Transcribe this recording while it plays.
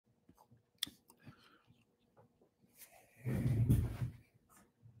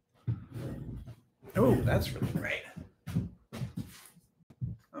Oh, that's really great.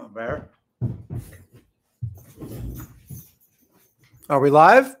 Oh, Bear. Are we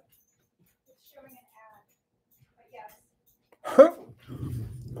live? It's showing an ad, but yes.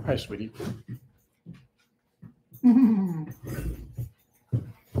 Hi, sweetie.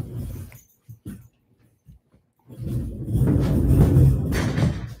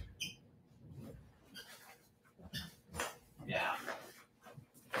 Yeah.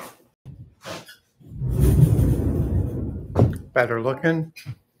 Better looking.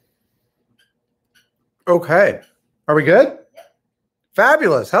 Okay. Are we good? Yep.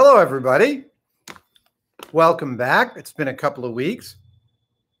 Fabulous. Hello, everybody. Welcome back. It's been a couple of weeks.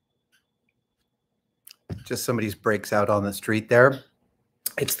 Just somebody's breaks out on the street there.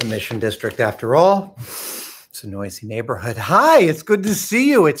 It's the Mission District after all. It's a noisy neighborhood. Hi, it's good to see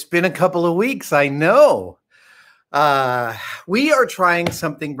you. It's been a couple of weeks, I know. We are trying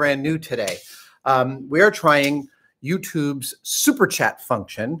something brand new today. We are trying YouTube's super chat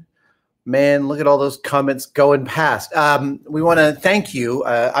function. Man, look at all those comments going past. We want to thank you.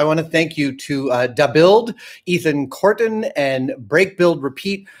 I want to thank you to DaBuild, Ethan Koerten, and Break Build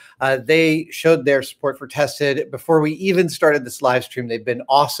Repeat. They showed their support for Tested before we even started this live stream. They've been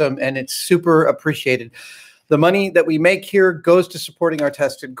awesome, and it's super appreciated. The money that we make here goes to supporting our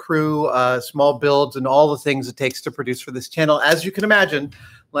Tested crew, small builds, and all the things it takes to produce for this channel. As you can imagine,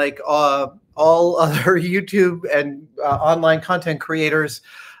 like all other YouTube and online content creators,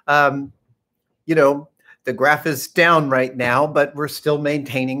 you know, the graph is down right now, but we're still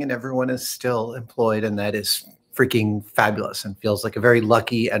maintaining and everyone is still employed. And that is freaking fabulous and feels like a very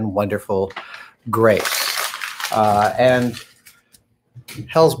lucky and wonderful grace. And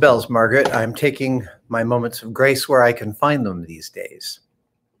hell's bells, Margaret, I'm taking my moments of grace where I can find them these days.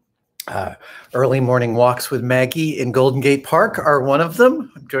 Early morning walks with Maggie in Golden Gate Park are one of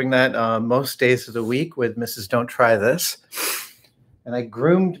them. I'm doing that most days of the week with Mrs. Don't Try This. And I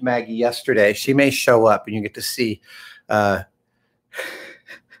groomed Maggie yesterday. She may show up and you get to see.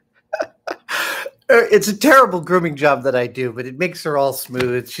 It's a terrible grooming job that I do, but it makes her all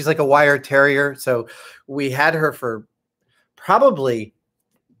smooth. She's like a wire terrier. So we had her for probably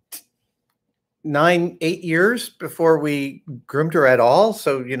 8 years before we groomed her at all.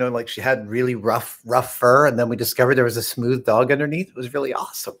 So, you know, like she had really rough fur. And then we discovered there was a smooth dog underneath. It was really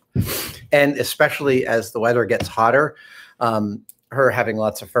awesome. And especially as the weather gets hotter, her having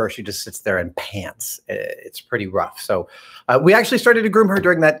lots of fur, she just sits there in pants. It's pretty rough. So we actually started to groom her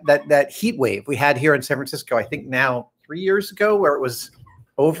during that heat wave we had here in San Francisco, I think now 3 years ago, where it was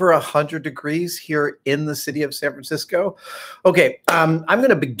over 100 degrees here in the city of San Francisco. Okay, I'm going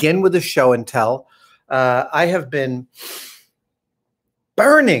to begin with a show and tell. I have been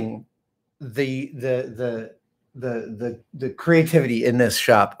burning the creativity in this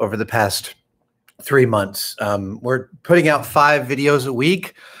shop over the past 3 months. We're putting out 5 videos a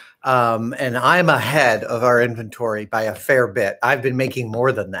week, and I'm ahead of our inventory by a fair bit. I've been making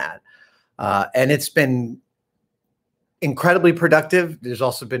more than that, and it's been incredibly productive. There's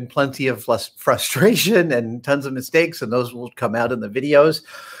also been plenty of frustration and tons of mistakes, and those will come out in the videos.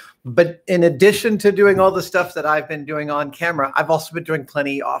 But in addition to doing all the stuff that I've been doing on camera, I've also been doing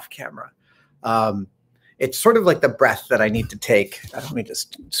plenty off camera. It's sort of like the breath that I need to take. Let me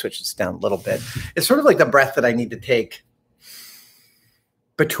just switch this down a little bit. It's sort of like the breath that I need to take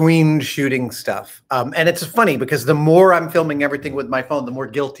between shooting stuff. And it's funny because the more I'm filming everything with my phone, the more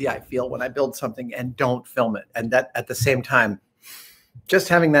guilty I feel when I build something and don't film it. And that at the same time, just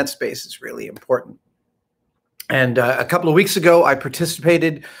having that space is really important. And a couple of weeks ago, I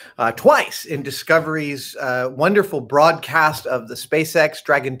participated twice in Discovery's wonderful broadcast of the SpaceX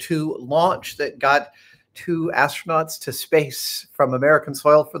Dragon 2 launch that got 2 astronauts to space from American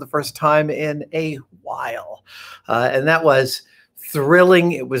soil for the first time in a while. And that was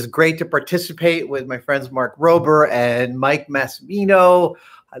thrilling. It was great to participate with my friends Mark Rober and Mike Massimino.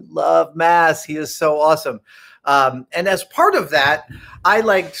 I love Mass. He is so awesome. And as part of that,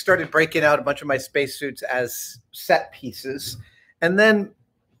 I started breaking out a bunch of my spacesuits as set pieces. And then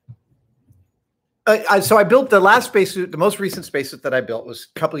so I built the last spacesuit. The most recent spacesuit that I built was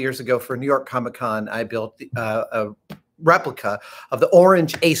a couple of years ago for New York Comic Con. I built a replica of the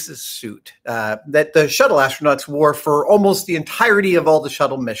orange ACES suit that the shuttle astronauts wore for almost the entirety of all the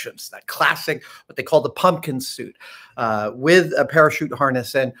shuttle missions. That classic, what they call the pumpkin suit, with a parachute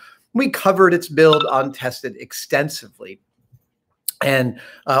harness. And we covered its build on Tested extensively. And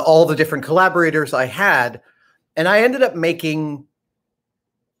all the different collaborators I had. And I ended up making,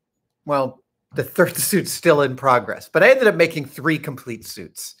 well, the third suit's still in progress, but I ended up making 3 complete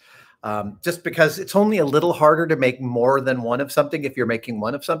suits. just because it's only a little harder to make more than one of something if you're making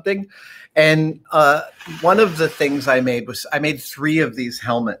one of something. And one of the things I made was I made 3 of these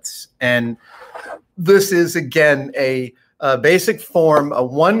helmets. And this is, again, a basic form, a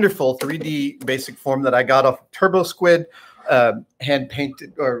wonderful 3D basic form that I got off Turbo Squid, hand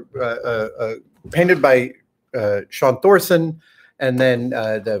painted or painted by Sean Thorson. And then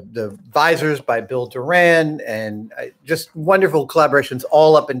the visors by Bill Duran, and just wonderful collaborations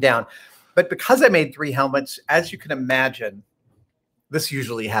all up and down. But because I made 3 helmets, as you can imagine, this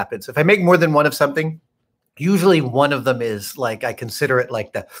usually happens. If I make more than one of something, usually one of them is like, I consider it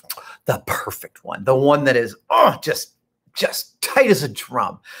like the perfect one, the one that is just tight as a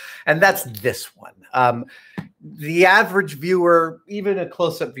drum. And that's this one. The average viewer, even a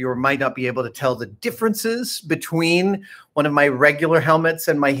close-up viewer, might not be able to tell the differences between one of my regular helmets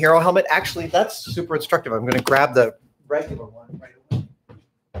and my hero helmet. Actually, that's super instructive. I'm going to grab the regular one right away.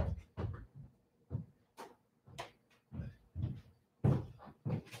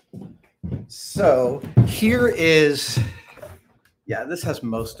 So here is, yeah, this has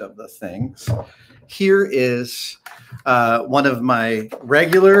most of the things. Here is one of my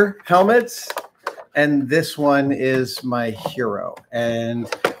regular helmets. And this one is my hero.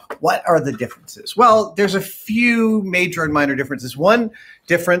 And what are the differences? Well, there's a few major and minor differences. One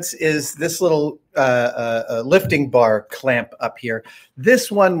difference is this little lifting bar clamp up here.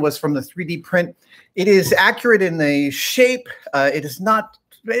 This one was from the 3D print. It is accurate in the shape. It is not,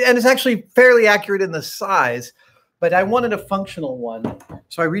 and it's actually fairly accurate in the size, but I wanted a functional one.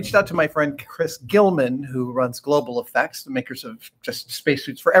 So I reached out to my friend Chris Gilman, who runs Global Effects, the makers of just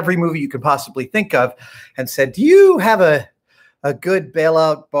spacesuits for every movie you could possibly think of, and said, do you have a good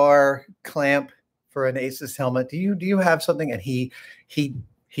bailout bar clamp for an ACES helmet? Do you have something? And he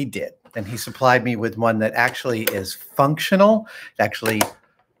did. And he supplied me with one that actually is functional. Actually,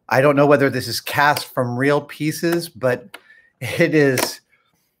 I don't know whether this is cast from real pieces, but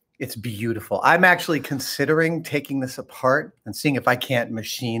it's beautiful. I'm actually considering taking this apart and seeing if I can't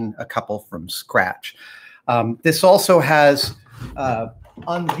machine a couple from scratch. This also has,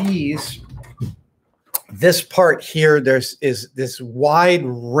 on these, this part here, is this wide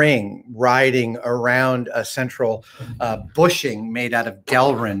ring riding around a central bushing made out of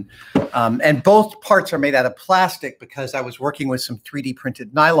Delrin. And both parts are made out of plastic because I was working with some 3D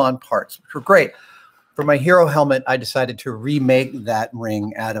printed nylon parts, which were great. For my hero helmet, I decided to remake that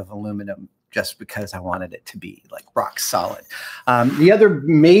ring out of aluminum just because I wanted it to be like rock solid. The other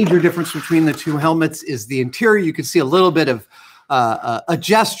major difference between the 2 helmets is the interior. You can see a little bit of a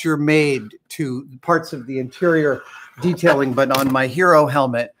gesture made to parts of the interior detailing, but on my hero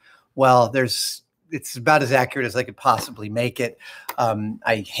helmet, well, it's about as accurate as I could possibly make it.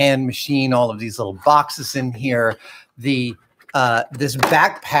 I hand machine all of these little boxes in here. This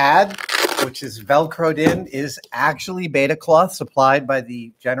back pad, which is Velcroed in, is actually beta cloth supplied by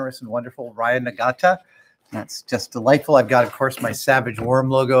the generous and wonderful Ryan Nagata. That's just delightful. I've got, of course, my Savage Worm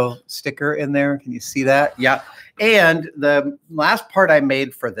logo sticker in there. Can you see that? Yeah. And the last part I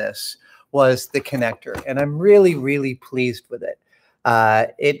made for this was the connector, and I'm really, really pleased with it.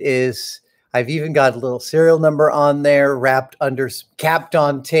 I've even got a little serial number on there wrapped under capped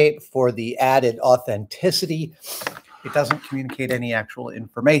on tape for the added authenticity. It doesn't communicate any actual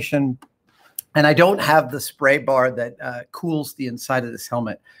information. And I don't have the spray bar that cools the inside of this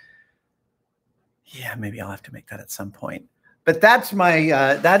helmet. Yeah, maybe I'll have to make that at some point. But that's my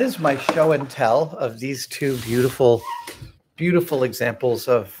that is my show and tell of these 2 beautiful, beautiful examples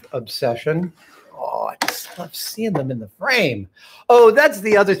of obsession. Oh, I just love seeing them in the frame. Oh, that's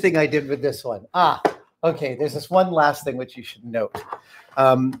the other thing I did with this one. Okay, there's this one last thing which you should note.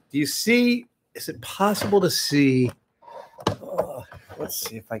 Do you see, is it possible to see, let's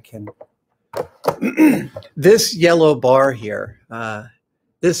see if I can, this yellow bar here,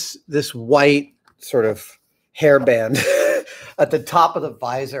 this white sort of hairband at the top of the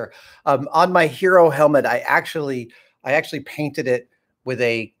visor. On my hero helmet, I actually painted it with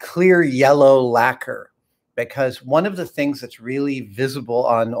a clear yellow lacquer, because one of the things that's really visible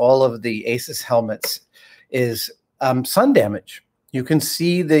on all of the ACES helmets is sun damage. You can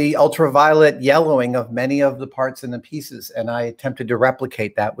see the ultraviolet yellowing of many of the parts and the pieces, and I attempted to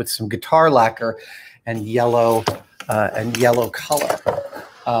replicate that with some guitar lacquer and yellow color.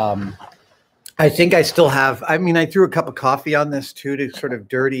 I think I still have, I mean, I threw a cup of coffee on this too to sort of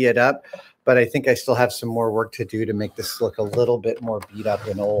dirty it up, but I think I still have some more work to do to make this look a little bit more beat up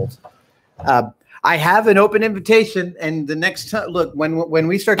and old. I have an open invitation, and the next time, look, when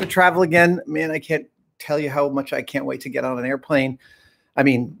we start to travel again, man, I can't tell you how much I can't wait to get on an airplane. I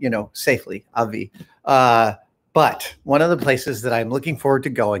mean, you know, safely, Avi. But one of the places that I'm looking forward to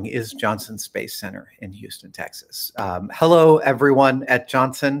going is Johnson Space Center in Houston, Texas. Hello, everyone at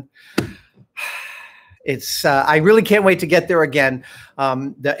Johnson. I really can't wait to get there again.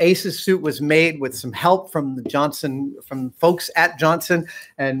 The ACES suit was made with some help from from folks at Johnson,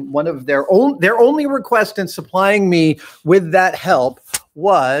 and one of their only request in supplying me with that help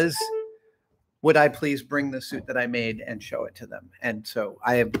was, would I please bring the suit that I made and show it to them? And so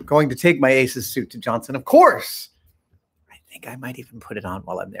I am going to take my ACES suit to Johnson, of course. I think I might even put it on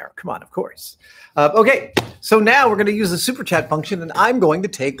while I'm there. Come on, of course. Okay, so now we're going to use the super chat function, and I'm going to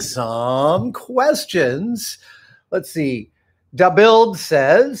take some questions. Let's see. DaBuild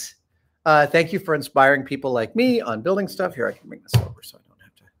says, thank you for inspiring people like me on building stuff. Here, I can bring this over so I don't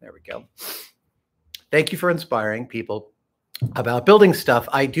have to. There we go. Thank you for inspiring people about building stuff.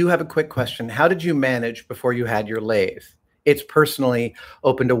 I do have a quick question. How did you manage before you had your lathe? It's personally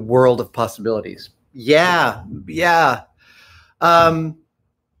opened a world of possibilities. Yeah. I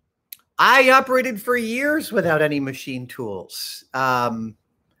operated for years without any machine tools.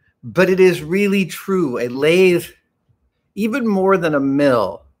 But it is really true. A lathe, even more than a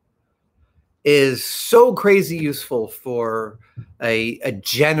mill, is so crazy useful for a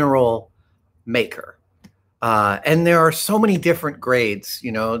general maker. And there are so many different grades.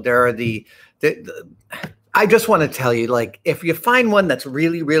 You know, there are I just want to tell you, like, if you find one that's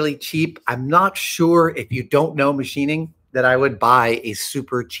really, really cheap, I'm not sure, if you don't know machining, that I would buy a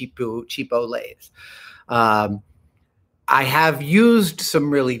super cheapo lathe. I have used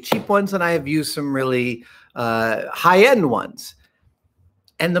some really cheap ones, and I have used some really high-end ones.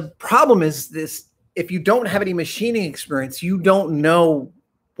 And the problem is this: if you don't have any machining experience, you don't know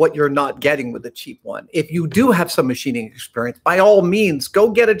what you're not getting with a cheap one. If you do have some machining experience, by all means,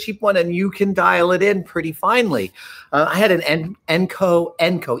 go get a cheap one, and you can dial it in pretty finely. I had an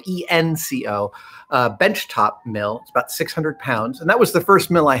Enco, E-N-C-O, benchtop mill. It's about 600 pounds. And that was the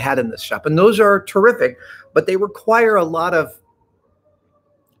first mill I had in this shop. And those are terrific, but they require a lot of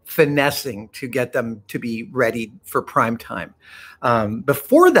finessing to get them to be ready for prime time.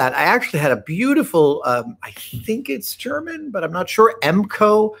 Before that, I actually had a beautiful, I think it's German, but I'm not sure,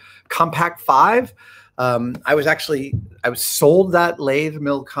 Emco Compact 5. I was sold that lathe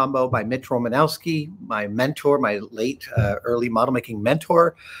mill combo by Mitch Romanowski, my mentor, my late early model making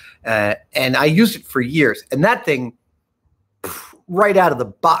mentor. And I used it for years. And that thing, right out of the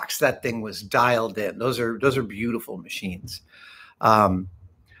box, that thing was dialed in. Those are beautiful machines.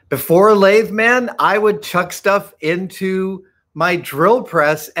 Before a lathe, man, I would chuck stuff into my drill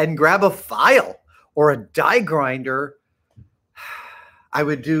press and grab a file or a die grinder. I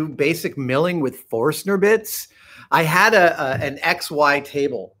would do basic milling with Forstner bits. I had an XY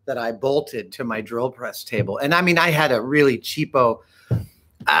table that I bolted to my drill press table. And I mean, I had a really cheapo,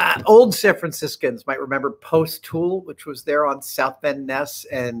 old San Franciscans might remember Post Tool, which was there on South Van Ness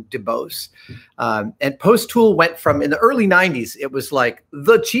and DuBose. And Post Tool went from, in the early 90s, it was like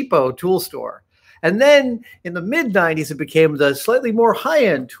the cheapo tool store. And then in the mid 90s, it became the slightly more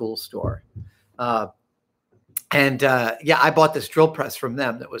high-end tool store. Yeah, I bought this drill press from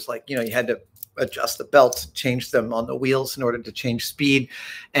them that was like, you know, you had to adjust the belts, change them on the wheels in order to change speed.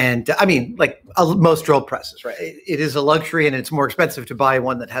 And I mean, like most drill presses, right? It is a luxury, and it's more expensive to buy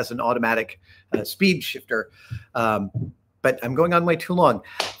one that has an automatic speed shifter. But I'm going on way too long.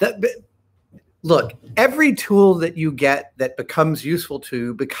 Look, every tool that you get that becomes useful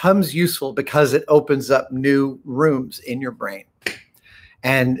because it opens up new rooms in your brain.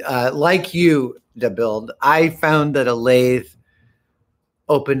 And like you, DaBuild, I found that a lathe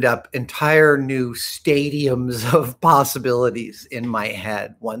opened up entire new stadiums of possibilities in my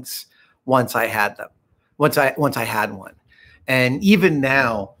head once I had them. Once I had one. And even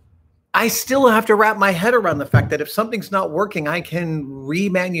now, I still have to wrap my head around the fact that if something's not working, I can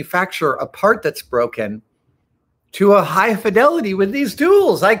remanufacture a part that's broken to a high fidelity with these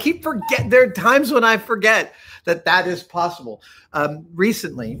tools. I keep forgetting. There are times when I forget that that is possible.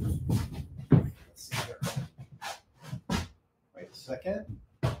 Recently, let's see here. Wait a second.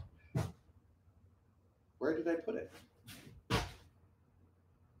 Where did I put it?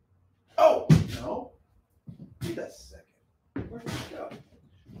 Oh, no. Give that a second. Where did it go?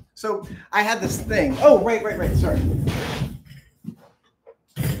 So I had this thing. Oh, right. Sorry.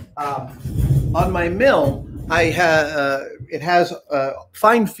 On my mill, it has a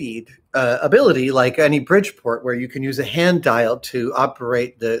fine feed ability like any Bridgeport, where you can use a hand dial to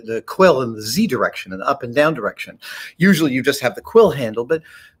operate the quill in the Z direction and the up and down direction. Usually you just have the quill handle, but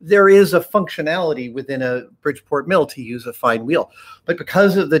there is a functionality within a Bridgeport mill to use a fine wheel. But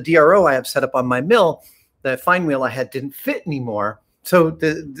because of the DRO I have set up on my mill, the fine wheel I had didn't fit anymore. So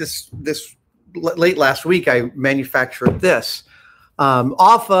this late last week, I manufactured this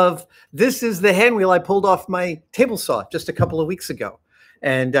this is the hand wheel I pulled off my table saw just a couple of weeks ago.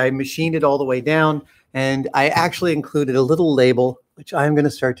 And I machined it all the way down. And I actually included a little label, which I'm going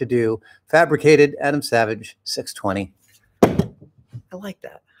to start to do. Fabricated Adam Savage 620. I like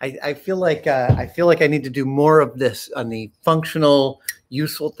that. I feel like I need to do more of this on the functional,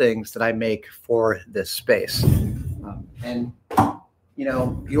 useful things that I make for this space. And you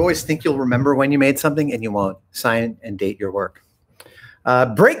know, you always think you'll remember when you made something, and you won't. Sign and date your work.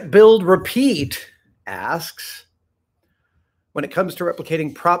 Break, Build, Repeat asks, when it comes to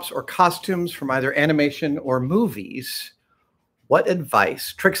replicating props or costumes from either animation or movies, what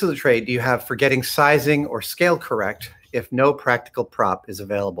advice, tricks of the trade do you have for getting sizing or scale correct if no practical prop is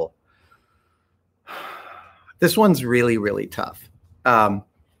available? This one's really, really tough.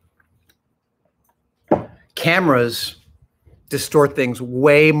 Cameras distort things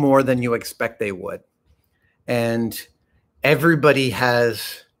way more than you expect they would. And everybody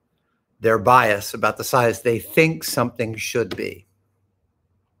has their bias about the size they think something should be.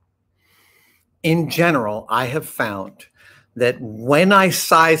 In general, I have found that when I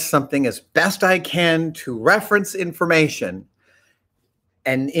size something as best I can to reference information,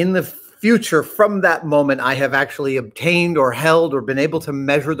 and in the future, from that moment, I have actually obtained or held or been able to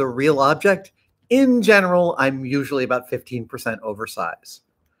measure the real object, in general, I'm usually about 15% oversize.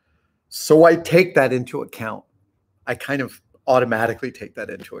 So I take that into account. I kind of automatically take that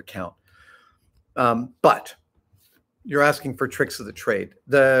into account. But you're asking for tricks of the trade.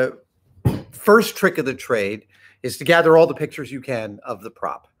 The first trick of the trade is to gather all the pictures you can of the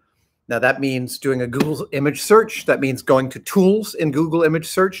prop. Now that means doing a Google image search. That means going to tools in Google image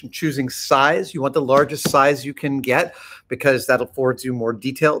search and choosing size. You want the largest size you can get because that affords you more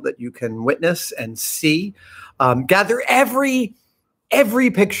detail that you can witness and see. Gather every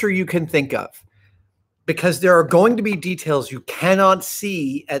picture you can think of, because there are going to be details you cannot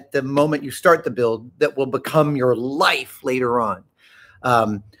see at the moment you start the build that will become your life later on.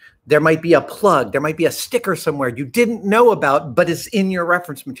 There might be a plug, there might be a sticker somewhere you didn't know about, but it's in your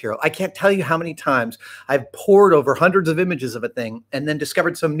reference material. I can't tell you how many times I've pored over hundreds of images of a thing and then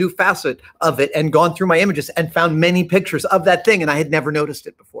discovered some new facet of it and gone through my images and found many pictures of that thing and I had never noticed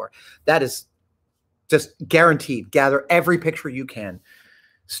it before. That is just guaranteed. Gather every picture you can.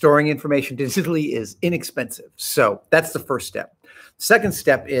 Storing information digitally is inexpensive. So that's the first step. Second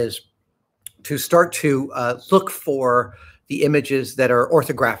step is to start to look for the images that are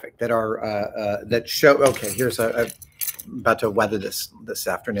orthographic, that are that show. Okay, here's I'm about to weather this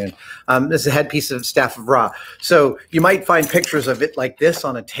afternoon. This is a headpiece of staff of Ra. So you might find pictures of it like this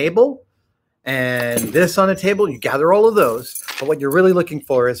on a table, and this on a table. You gather all of those, but what you're really looking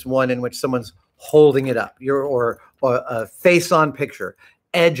for is one in which someone's holding it up, or a face-on picture,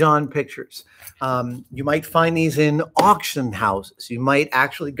 edge-on pictures. You might find these in auction houses. You might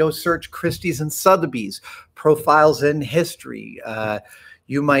actually go search Christie's and Sotheby's, profiles in history.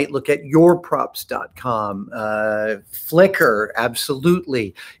 You might look at yourprops.com, Flickr,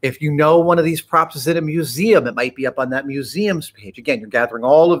 absolutely. If you know one of these props is in a museum, it might be up on that museum's page. Again, you're gathering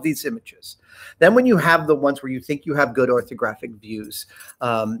all of these images. Then when you have the ones where you think you have good orthographic views,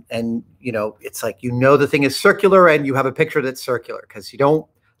 and you know, it's like, you know, the thing is circular and you have a picture that's circular, because you don't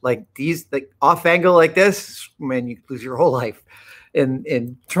like these, like off angle like this, man, you lose your whole life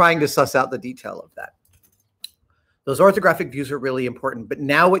in trying to suss out the detail of that. Those orthographic views are really important. But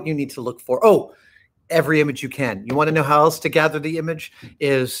now what you need to look for, every image you can. You want to know how else to gather the image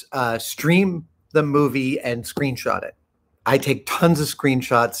is stream the movie and screenshot it. I take tons of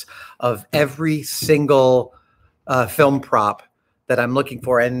screenshots of every single film prop that I'm looking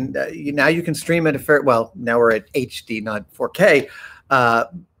for. And now you can stream it. Well, now we're at HD, not 4K.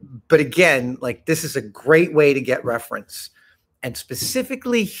 But again, like, this is a great way to get reference, and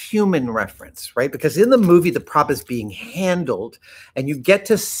specifically human reference, right? Because in the movie, the prop is being handled and you get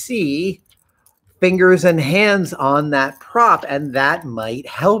to see fingers and hands on that prop, and that might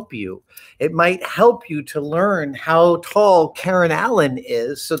help you. It might help you to learn how tall Karen Allen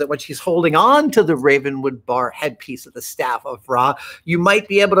is, so that when she's holding on to the Ravenwood bar headpiece of the staff of Ra, you might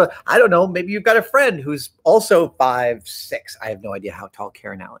be able to, I don't know, maybe you've got a friend who's also 5'6". I have no idea how tall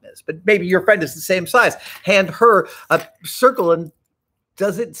Karen Allen is, but maybe your friend is the same size. Hand her a circle, and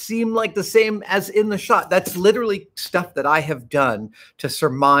does it seem like the same as in the shot? That's literally stuff that I have done to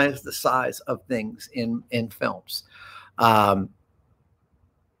surmise the size of things in films. And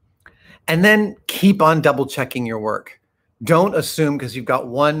then keep on double checking your work. Don't assume because you've got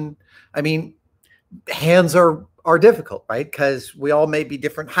one. I mean, hands are are difficult, right? Because we all may be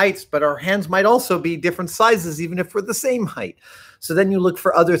different heights, but our hands might also be different sizes, even if we're the same height. So then you look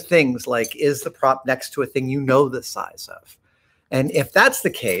for other things like, is the prop next to a thing you know the size of? And if that's the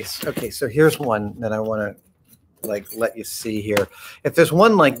case, okay, so here's one that I want to let you see here. If there's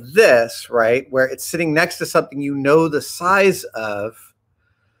one like this, right, where it's sitting next to something you know the size of,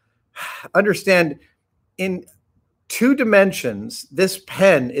 understand in 2 dimensions, this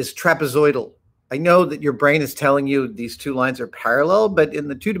pen is trapezoidal. I know that your brain is telling you these 2 lines are parallel, but in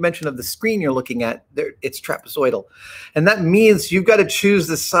the 2 dimension of the screen you're looking at, it's trapezoidal. And that means you've got to choose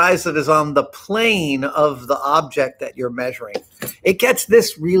the size that is on the plane of the object that you're measuring. It gets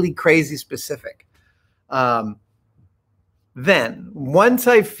this really crazy specific. Then, once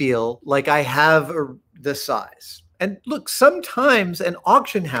I feel like I have the size, and look, sometimes an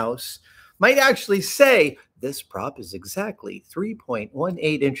auction house might actually say, this prop is exactly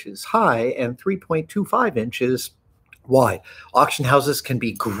 3.18 inches high and 3.25 inches wide. Auction houses can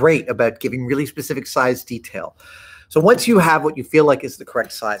be great about giving really specific size detail. So once you have what you feel like is the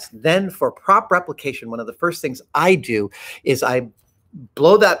correct size, then for prop replication, one of the first things I do is I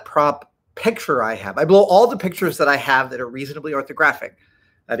blow that prop picture I have. I blow all the pictures that I have that are reasonably orthographic.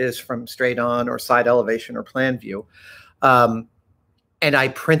 That is from straight on or side elevation or plan view. And I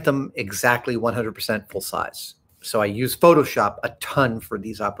print them exactly 100% full size. So I use Photoshop a ton for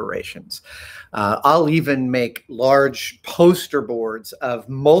these operations. I'll even make large poster boards of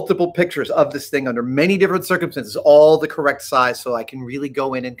multiple pictures of this thing under many different circumstances, all the correct size, so I can really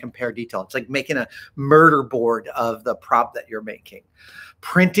go in and compare detail. It's like making a murder board of the prop that you're making.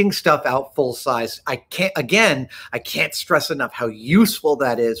 Printing stuff out full size. I can't stress enough how useful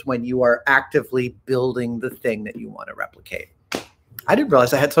that is when you are actively building the thing that you want to replicate. I didn't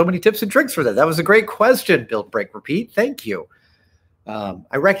realize I had so many tips and tricks for that. That was a great question, Build, Break, Repeat. Thank you.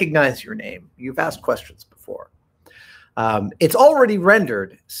 I recognize your name. You've asked questions before. It's already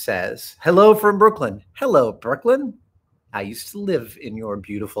rendered says, hello from Brooklyn. Hello, Brooklyn. I used to live in your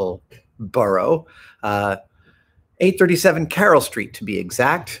beautiful borough. 837 Carroll Street, to be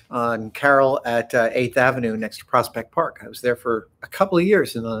exact, on Carroll at 8th Avenue next to Prospect Park. I was there for a couple of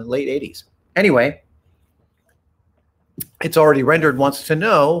years in the late 80s. Anyway, it's already rendered wants to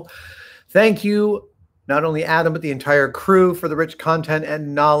know, thank you, not only Adam, but the entire crew for the rich content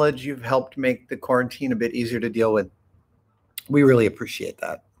and knowledge you've helped make the quarantine a bit easier to deal with. We really appreciate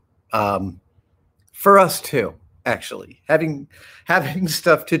that. For us too, actually, having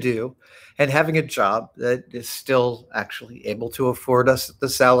stuff to do and having a job that is still actually able to afford us the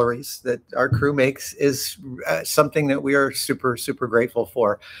salaries that our crew makes is something that we are super, super grateful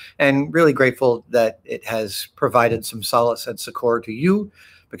for, and really grateful that it has provided some solace and succor to you,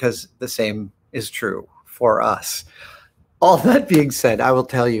 because the same is true for us. All that being said, I will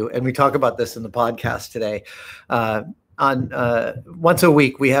tell you, and we talk about this in the podcast today, once a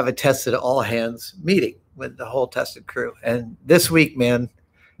week, we have a tested all hands meeting with the whole tested crew. And this week, man,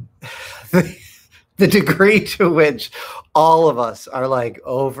 the degree to which all of us are like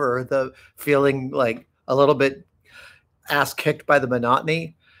over the feeling like a little bit ass kicked by the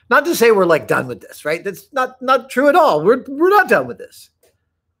monotony. Not to say we're like done with this, right? That's not true at all. We're not done with this.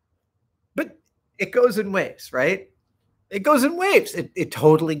 But it goes in waves, right? It goes in waves. It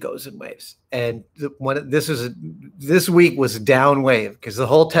totally goes in waves. And this week was a down wave, because the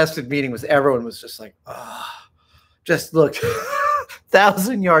whole tested meeting was, everyone was just like, oh, just looked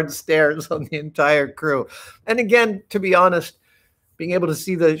 1,000-yard stares on the entire crew. And again, to be honest, being able to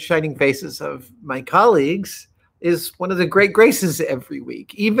see the shining faces of my colleagues is one of the great graces every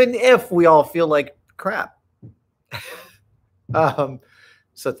week, even if we all feel like crap.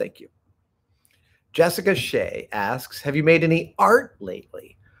 So thank you. Jessica Shea asks, have you made any art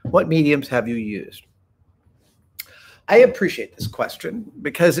lately? What mediums have you used? I appreciate this question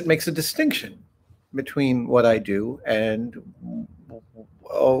because it makes a distinction between what I do and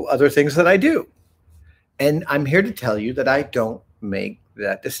other things that I do. And I'm here to tell you that I don't make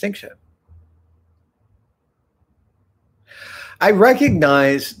that distinction. I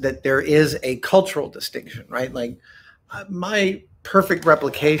recognize that there is a cultural distinction, right? Like my perfect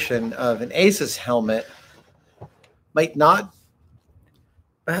replication of an ACES helmet might not,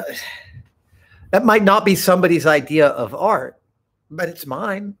 that might not be somebody's idea of art, but it's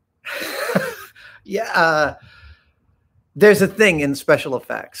mine. Yeah. There's a thing in special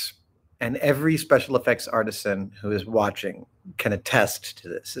effects, and every special effects artisan who is watching can attest to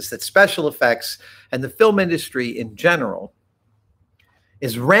this, is that special effects and the film industry in general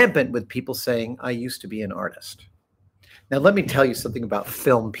is rampant with people saying, I used to be an artist. Now, let me tell you something about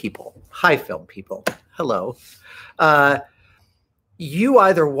film people. Hi, film people. Hello. You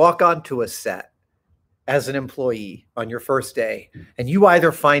either walk onto a set as an employee on your first day, and you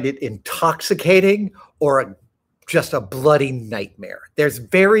either find it intoxicating or just a bloody nightmare. There's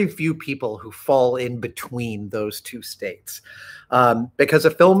very few people who fall in between those two states, because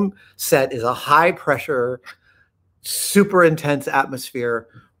a film set is a high pressure, super intense atmosphere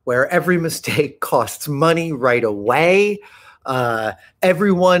where every mistake costs money right away.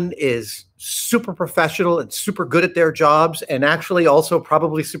 Everyone is super professional and super good at their jobs, and actually also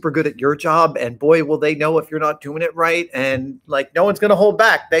probably super good at your job. And boy, will they know if you're not doing it right. And like, no one's going to hold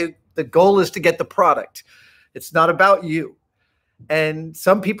back. The goal is to get the product. It's not about you. And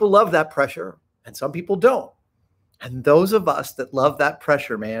some people love that pressure and some people don't. And those of us that love that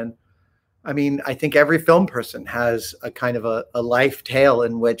pressure, man, I mean, I think every film person has a kind of a life tale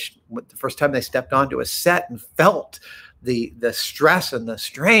in which the first time they stepped onto a set and felt the stress and the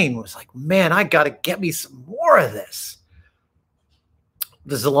strain was like, man, I got to get me some more of this.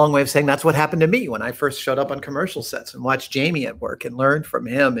 This is a long way of saying that's what happened to me when I first showed up on commercial sets and watched Jamie at work and learned from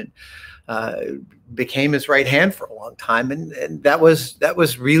him and became his right hand for a long time. And that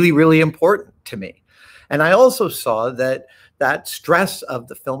was really, really important to me. And I also saw that stress of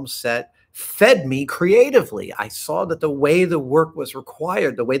the film set fed me creatively. I saw that the way the work was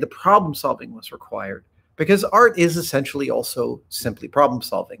required, the way the problem solving was required, because art is essentially also simply problem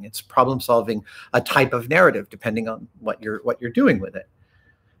solving. It's problem solving a type of narrative, depending on what you're doing with it.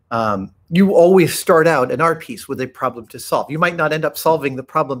 You always start out an art piece with a problem to solve. You might not end up solving the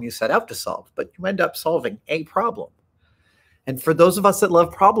problem you set out to solve, but you end up solving a problem. And for those of us that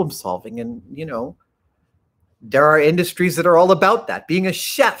love problem solving, and you know, there are industries that are all about that. Being a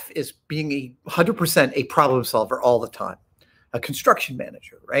chef is being 100% a problem solver all the time. A construction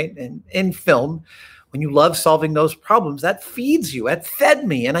manager, right? And in film, when you love solving those problems, that feeds you. That fed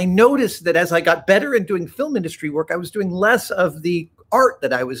me. And I noticed that as I got better in doing film industry work, I was doing less of the art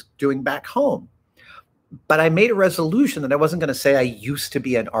that I was doing back home. But I made a resolution that I wasn't going to say I used to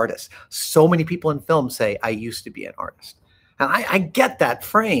be an artist. So many people in film say I used to be an artist. And I get that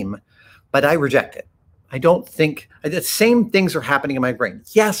frame, but I reject it. I don't think the same things are happening in my brain.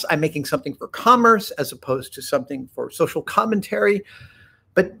 Yes, I'm making something for commerce as opposed to something for social commentary.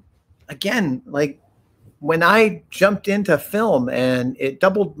 But again, like when I jumped into film and it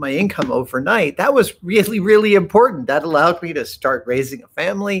doubled my income overnight, that was really, really important. That allowed me to start raising a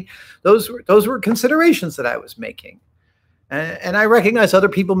family. Those were considerations that I was making. And I recognize other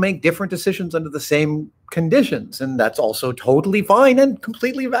people make different decisions under the same conditions. And that's also totally fine and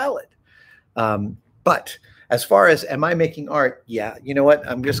completely valid. But as far as, am I making art? Yeah, you know what?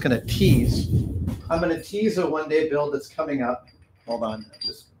 I'm just going to tease. I'm going to tease a one-day build that's coming up. Hold on.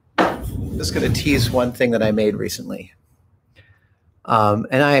 I'm just going to tease one thing that I made recently.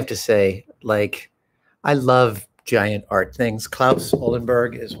 And I have to say, like, I love giant art things. Klaus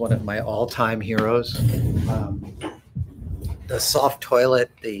Oldenburg is one of my all-time heroes. The soft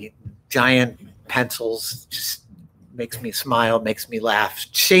toilet, the giant pencils, just makes me smile, makes me laugh.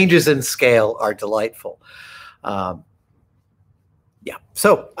 Changes in scale are delightful. Yeah.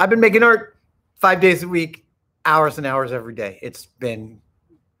 So I've been making art 5 days a week, hours and hours every day. It's been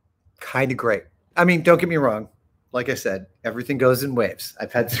kind of great. I mean, don't get me wrong. Like I said, everything goes in waves.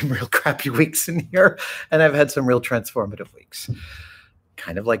 I've had some real crappy weeks in here, and I've had some real transformative weeks.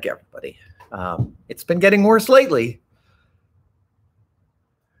 Kind of like everybody. It's been getting worse lately.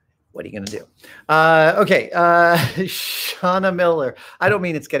 What are you going to do? Okay. Shannah Miller. I don't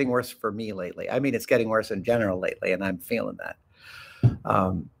mean it's getting worse for me lately. I mean, it's getting worse in general lately, and I'm feeling that.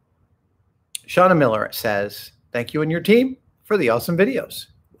 Shannah Miller says, thank you and your team for the awesome videos.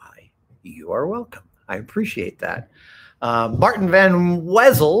 Why, you are welcome. I appreciate that. Martin Van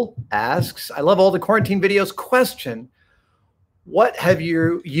Wezel asks, I love all the quarantine videos. Question, what have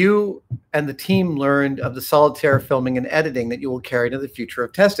you and the team learned of the solitaire filming and editing that you will carry into the future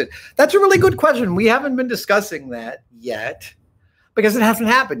of Tested? That's a really good question. We haven't been discussing that yet because it hasn't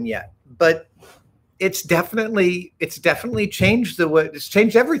happened yet. But it's definitely changed the way. It's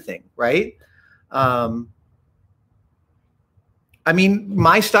changed everything, right? I mean,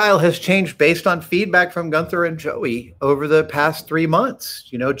 my style has changed based on feedback from Gunther and Joey over the past 3 months.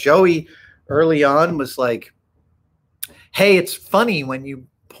 You know, Joey early on was like, hey, it's funny when you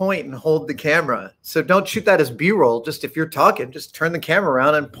point and hold the camera. So don't shoot that as B-roll. Just if you're talking, just turn the camera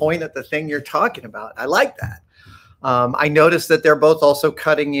around and point at the thing you're talking about. I like that. I noticed that they're both also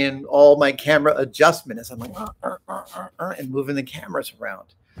cutting in all my camera adjustment as I'm like, and moving the cameras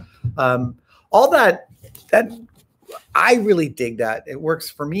around. All that I really dig that. It works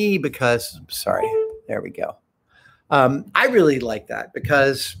for me because, sorry, there we go. I really like that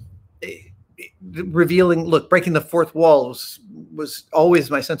because revealing, look, breaking the fourth wall was always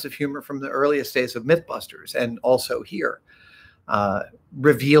my sense of humor from the earliest days of Mythbusters, and also here.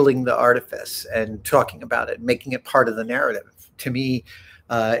 Revealing the artifice and talking about it, making it part of the narrative. To me,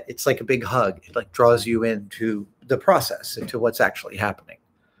 it's like a big hug. It like draws you into the process, into what's actually happening.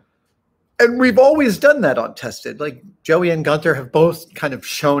 And we've always done that on Tested. Like Joey and Gunther have both kind of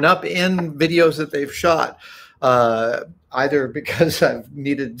shown up in videos that they've shot, either because I've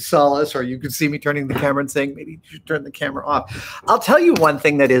needed solace, or you could see me turning the camera and saying, maybe you should turn the camera off. I'll tell you one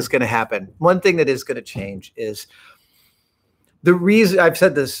thing that is going to happen. One thing that is going to change is the reason. I've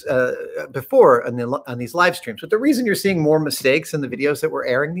said this before on these live streams, but the reason you're seeing more mistakes in the videos that we're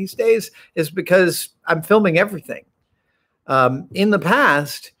airing these days is because I'm filming everything. In the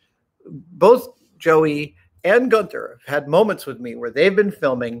past, both Joey and Gunther have had moments with me where they've been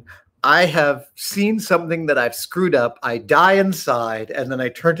filming. I have seen something that I've screwed up. I die inside, and then I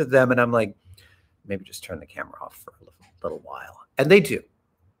turn to them and I'm like, maybe just turn the camera off for a little while. And they do.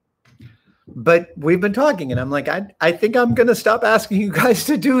 But we've been talking, and I'm like, I think I'm going to stop asking you guys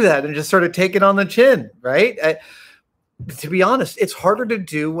to do that and just sort of take it on the chin, right? To be honest, it's harder to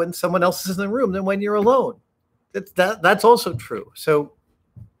do when someone else is in the room than when you're alone. That's also true. So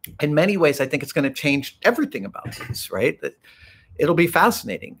in many ways, I think it's going to change everything about this, right? It'll be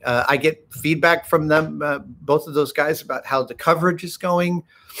fascinating. I get feedback from them, both of those guys, about how the coverage is going.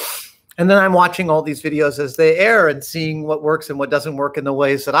 And then I'm watching all these videos as they air and seeing what works and what doesn't work in the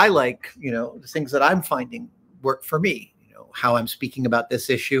ways that I like, the things that I'm finding work for me, how I'm speaking about this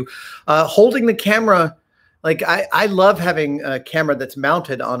issue. Holding the camera, like I love having a camera that's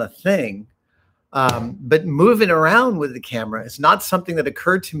mounted on a thing. But moving around with the camera is not something that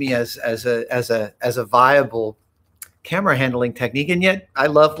occurred to me as a viable camera handling technique, and yet I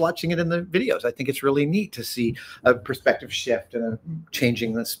love watching it in the videos. I think it's really neat to see a perspective shift and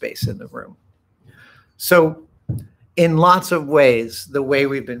changing the space in the room. So, in lots of ways, the way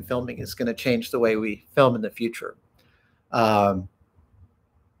we've been filming is going to change the way we film in the future. It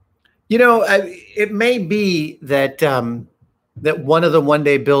may be that that one of the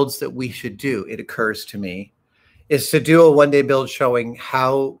one-day builds that we should do, it occurs to me, is to do a one-day build showing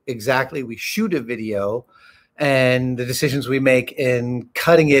how exactly we shoot a video and the decisions we make in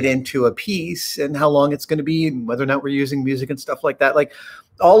cutting it into a piece and how long it's going to be and whether or not we're using music and stuff like that. Like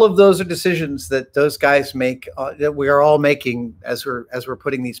all of those are decisions that those guys make, that we are all making as we're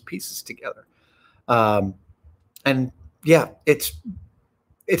putting these pieces together. And yeah, it's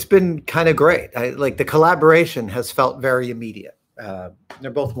been kind of great. Like the collaboration has felt very immediate.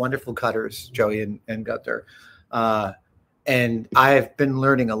 They're both wonderful cutters, Joey and Gunther. And I've been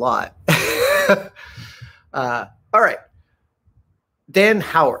learning a lot. All right. Dan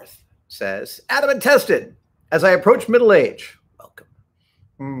Howarth says, Adam and Tested, as I approach middle age,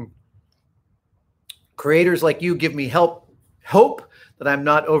 welcome. Creators like you give me hope that I'm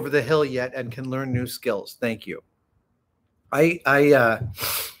not over the hill yet and can learn new skills. Thank you. It's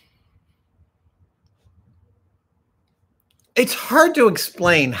hard to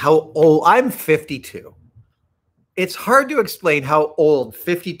explain how old I'm 52. It's hard to explain how old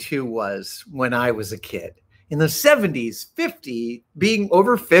 52 was when I was a kid. In the 70s, being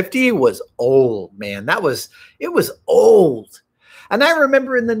over 50 was old, man. It was old. And I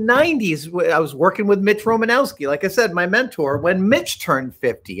remember in the 90s, I was working with Mitch Romanowski, like I said, my mentor, when Mitch turned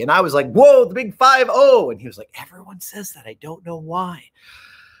 50. And I was like, whoa, the big 5-0. And he was like, everyone says that. I don't know why.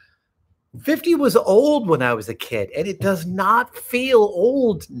 50 was old when I was a kid, and it does not feel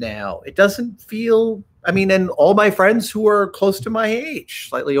old now. It doesn't feel, and all my friends who are close to my age,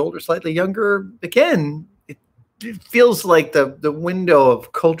 slightly older, slightly younger, again, it feels like the window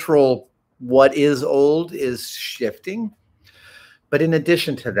of cultural what is old is shifting. But in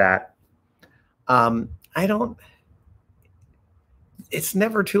addition to that, it's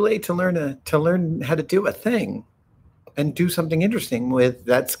never too late to learn how to do a thing and do something interesting with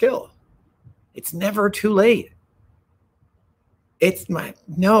that skill. It's never too late. There's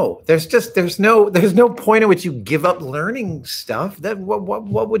no point at which you give up learning stuff.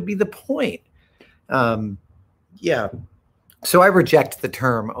 What would be the point? Yeah. So I reject the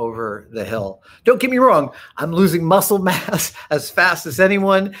term over the hill. Don't get me wrong. I'm losing muscle mass as fast as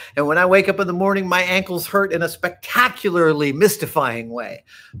anyone. And when I wake up in the morning, my ankles hurt in a spectacularly mystifying way.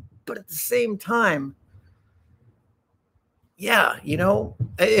 But at the same time, yeah,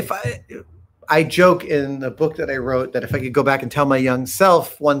 if I joke in the book that I wrote that if I could go back and tell my young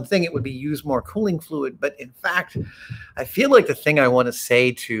self one thing, it would be use more cooling fluid. But in fact, I feel like the thing I want to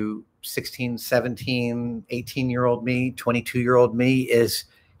say to 16, 17, 18-year-old me, 22-year-old me is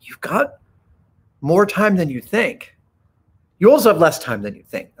you've got more time than you think. You also have less time than you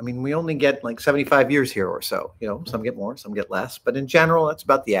think. I mean, we only get like 75 years here or so. You know, some get more, some get less. But in general, that's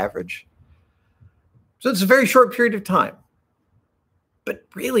about the average. So it's a very short period of time. But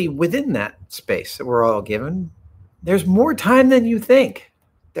really, within that space that we're all given, there's more time than you think.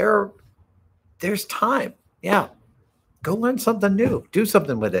 There's time. Yeah. Go learn something new. Do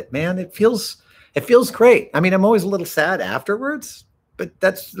something with it, man. It feels great. I mean, I'm always a little sad afterwards. But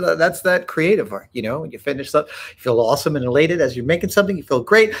that's that creative art, you know. When you finish something, you feel awesome and elated as you're making something. You feel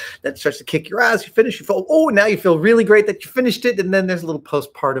great. That starts to kick your ass. You finish. You feel, oh, now you feel really great that you finished it. And then there's a little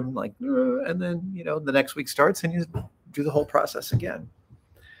postpartum, like, and then you know the next week starts and you do the whole process again.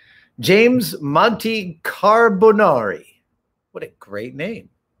 James Monty-Carbonari, what a great name,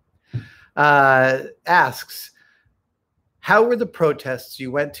 asks, how were the protests you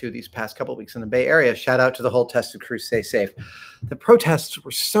went to these past couple of weeks in the Bay Area? Shout out to the whole tested crew. Stay safe. The protests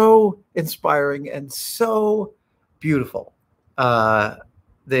were so inspiring and so beautiful. The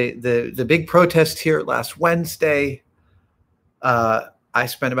big protest here last Wednesday, I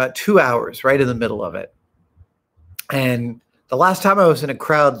spent about 2 hours right in the middle of it. And the last time I was in a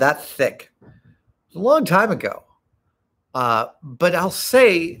crowd that thick was a long time ago. But I'll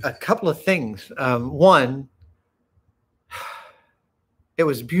say a couple of things. One, it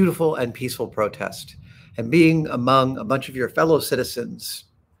was a beautiful and peaceful protest. And being among a bunch of your fellow citizens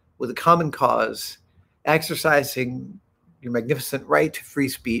with a common cause, exercising your magnificent right to free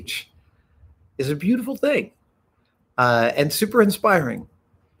speech is a beautiful thing and super inspiring.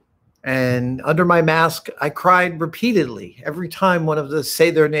 And under my mask, I cried repeatedly every time one of the say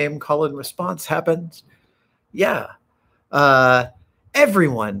their name call and response happens. Yeah.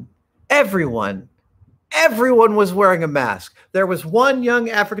 Everyone was wearing a mask. There was one young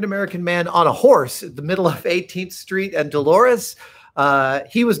African-American man on a horse in the middle of 18th Street and Dolores.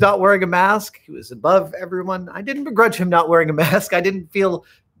 He was not wearing a mask. He was above everyone. I didn't begrudge him not wearing a mask. I didn't feel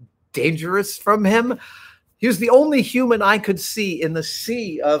dangerous from him. He was the only human I could see in the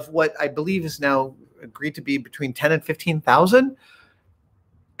sea of what I believe is now agreed to be between 10 and 15,000.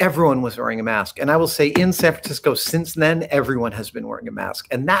 Everyone was wearing a mask. And I will say in San Francisco since then, everyone has been wearing a mask.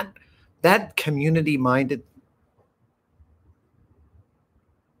 And that community-minded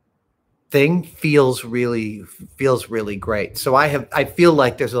thing feels really great. So I feel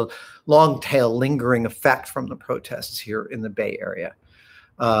like there's a long tail lingering effect from the protests here in the Bay Area.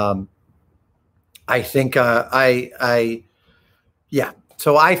 I think yeah.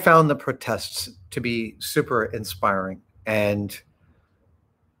 So I found the protests to be super inspiring. And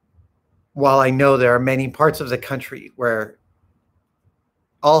while I know there are many parts of the country where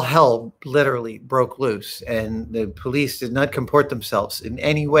all hell literally broke loose and the police did not comport themselves in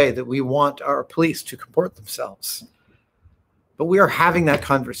any way that we want our police to comport themselves. But we are having that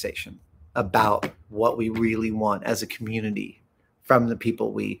conversation about what we really want as a community from the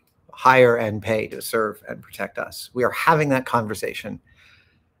people we hire and pay to serve and protect us. We are having that conversation.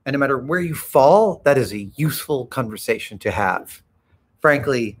 And no matter where you fall, that is a useful conversation to have.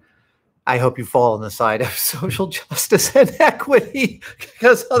 Frankly, I hope you fall on the side of social justice and equity,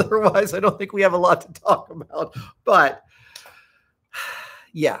 because otherwise I don't think we have a lot to talk about. But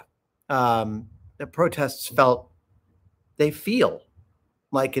yeah, the protests feel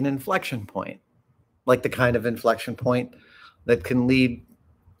like an inflection point, like the kind of inflection point that can lead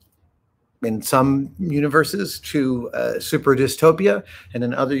in some universes to super dystopia and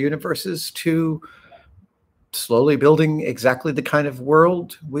in other universes to slowly building exactly the kind of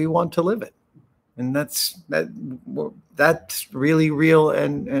world we want to live in. And that's really real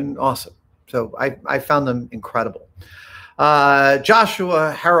and awesome. So I found them incredible.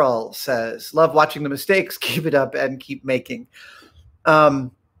 Joshua Harrell says, love watching the mistakes, keep it up and keep making.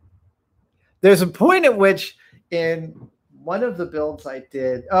 There's a point at which in one of the builds I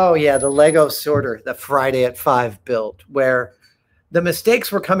did, oh yeah, the Lego sorter, the Friday at 5 build, where the mistakes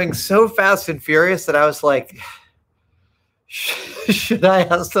were coming so fast and furious that I was like, should I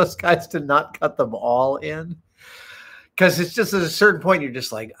ask those guys to not cut them all in? Because it's just at a certain point, you're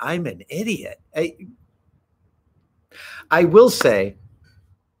just like, I'm an idiot. I will say,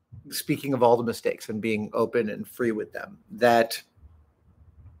 speaking of all the mistakes and being open and free with them, that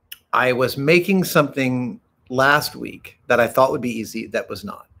I was making something last week that I thought would be easy that was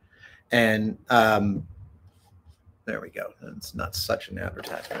not. And there we go. It's not such an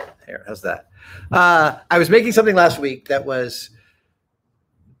advertisement. Here, how's that? I was making something last week that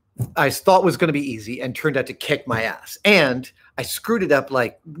I thought was going to be easy and turned out to kick my ass. And I screwed it up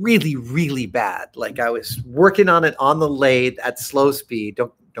like really, really bad. Like I was working on it on the lathe at slow speed.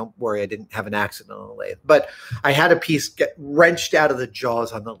 Don't worry, I didn't have an accident on the lathe. But I had a piece get wrenched out of the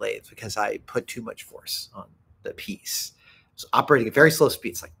jaws on the lathe because I put too much force on the piece. It's operating at very slow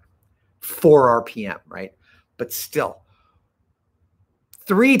speeds, like 4 RPM, right? But still,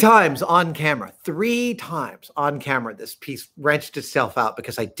 3 times on camera, this piece wrenched itself out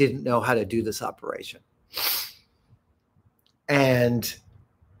because I didn't know how to do this operation. And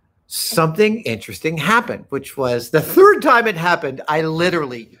something interesting happened, which was the 3rd time it happened, I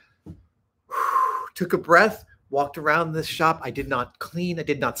literally took a breath, walked around this shop. I did not clean. I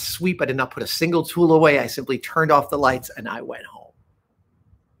did not sweep. I did not put a single tool away. I simply turned off the lights and I went home.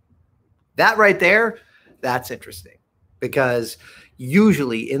 That right there, that's interesting, because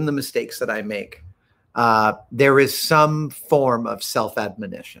usually in the mistakes that I make, there is some form of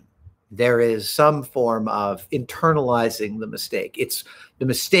self-admonition. There is some form of internalizing the mistake. The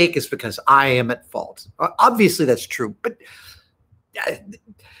mistake is because I am at fault. Obviously, that's true, but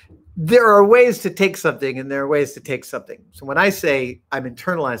there are ways to take something and there are ways to take something. So when I say I'm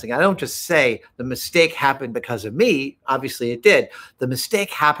internalizing, I don't just say the mistake happened because of me. Obviously, it did. The mistake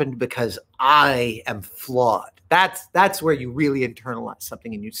happened because I am flawed. That's where you really internalize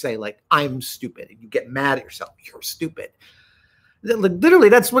something and you say, like, I'm stupid, and you get mad at yourself. You're stupid. Literally,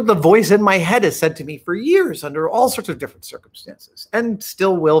 that's what the voice in my head has said to me for years under all sorts of different circumstances, and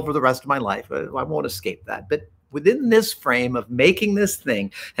still will for the rest of my life. I won't escape that. But within this frame of making this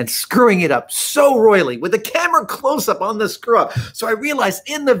thing and screwing it up so royally with the camera close up on the screw up. So I realized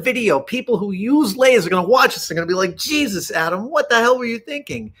in the video, people who use lasers are going to watch this. They're going to be like, Jesus, Adam, what the hell were you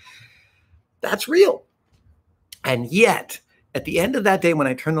thinking? That's real. And yet, at the end of that day, when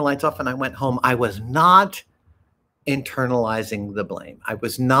I turned the lights off and I went home, I was not internalizing the blame. I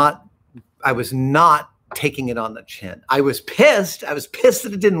was not taking it on the chin. I was pissed. I was pissed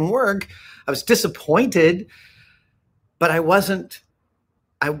that it didn't work. I was disappointed, but I wasn't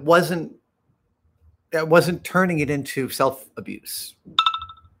turning it into self-abuse.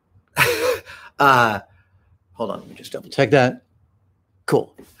 Hold on, let me just double check that.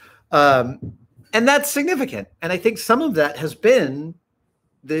 Cool. And that's significant. And I think some of that has been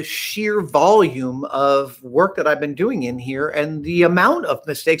the sheer volume of work that I've been doing in here and the amount of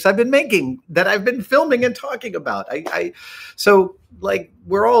mistakes I've been making that I've been filming and talking about. So like,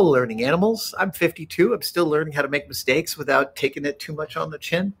 we're all learning animals. I'm 52. I'm still learning how to make mistakes without taking it too much on the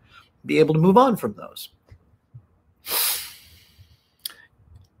chin, be able to move on from those.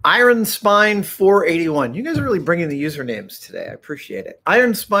 Iron Spine 481. You guys are really bringing the usernames today. I appreciate it.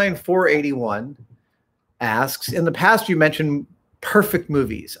 Iron Spine 481 asks, in the past you mentioned perfect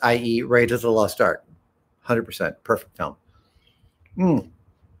movies, i.e. Raiders of the Lost Ark. 100% perfect film.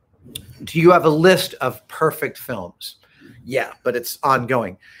 Do you have a list of perfect films? Yeah, but it's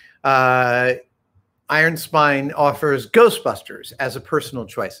ongoing. Iron Spine offers Ghostbusters as a personal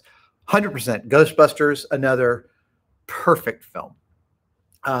choice. 100% Ghostbusters, another perfect film.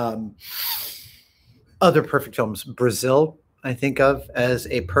 Other perfect films, Brazil, I think of as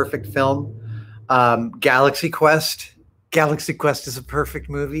a perfect film. Galaxy Quest. Galaxy Quest is a perfect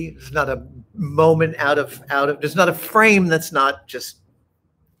movie. There's not a moment out of there's not a frame that's not just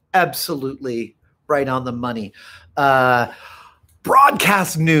absolutely right on the money.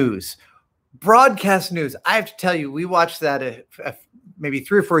 Broadcast News. Broadcast News. I have to tell you, we watched that maybe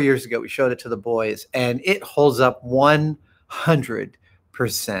 3 or 4 years ago. We showed it to the boys, and it holds up 100%.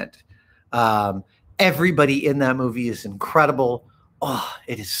 Everybody in that movie is incredible. Oh,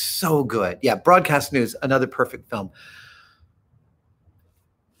 it is so good. Yeah, Broadcast News, another perfect film.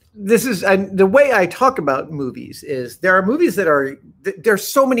 This is, and the way I talk about movies is there are movies that are, there's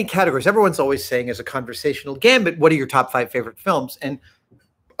so many categories. Everyone's always saying as a conversational gambit, what are your top 5 favorite films? And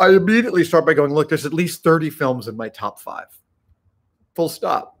I immediately start by going, look, there's at least 30 films in my top 5. Full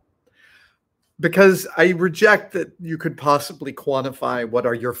stop. Because I reject that you could possibly quantify what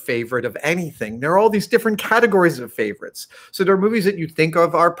are your favorite of anything. There are all these different categories of favorites. So there are movies that you think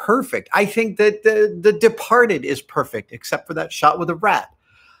of are perfect. I think that The Departed is perfect, except for that shot with a rat.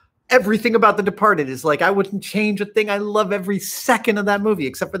 Everything about The Departed is like, I wouldn't change a thing. I love every second of that movie,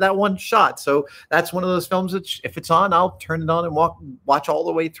 except for that one shot. So that's one of those films that if it's on, I'll turn it on and watch all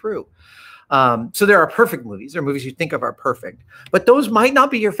the way through. So there are perfect movies. There are movies you think of are perfect, but those might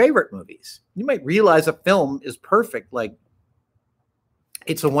not be your favorite movies. You might realize a film is perfect, like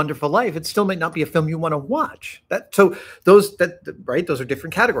It's a Wonderful Life. It still might not be a film you want to watch. Those are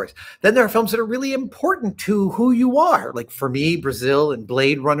different categories. Then there are films that are really important to who you are. Like for me, Brazil and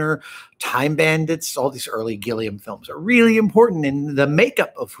Blade Runner, Time Bandits, all these early Killian films are really important in the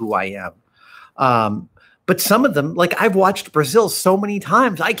makeup of who I am. But some of them, like I've watched Brazil so many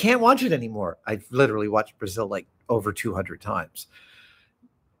times, I can't watch it anymore. I've literally watched Brazil like over 200 times.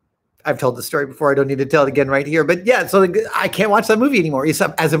 I've told the story before. I don't need to tell it again right here. But yeah, so I can't watch that movie anymore. It's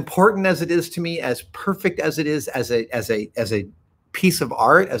as important as it is to me, as perfect as it is as a piece of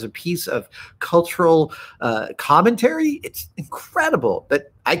art, as a piece of cultural commentary. It's incredible,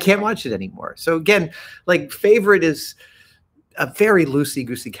 but I can't watch it anymore. So again, like favorite is a very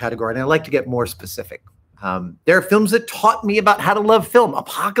loosey-goosey category, and I like to get more specific. There are films that taught me about how to love film.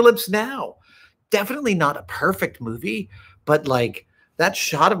 Apocalypse Now, definitely not a perfect movie, but like that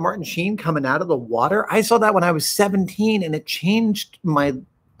shot of Martin Sheen coming out of the water, I saw that when I was 17, and it changed my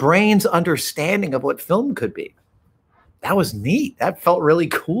brain's understanding of what film could be. That was neat. That felt really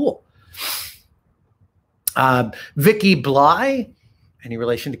cool. Vickie Bligh, any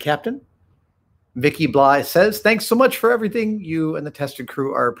relation to Captain? Vickie Bligh says, thanks so much for everything. You and the tested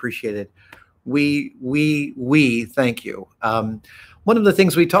crew are appreciated. We thank you. One of the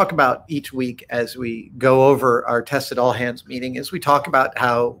things we talk about each week as we go over our tested all hands meeting is we talk about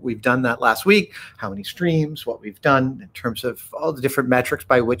how we've done that last week, how many streams, what we've done in terms of all the different metrics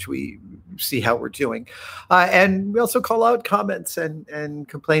by which we see how we're doing. And we also call out comments and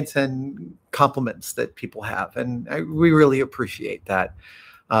complaints and compliments that people have. And we really appreciate that.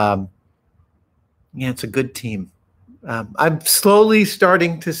 Yeah, it's a good team. I'm slowly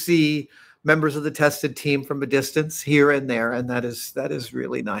starting to see members of the tested team from a distance here and there, and that is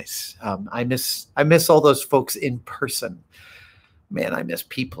really nice. I miss all those folks in person. Man, I miss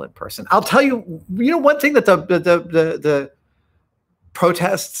people in person. I'll tell you, one thing that the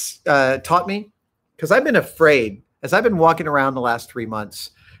protests taught me, because I've been afraid as I've been walking around the last 3 months,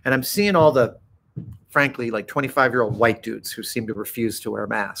 and I'm seeing all the, frankly, like 25-year-old white dudes who seem to refuse to wear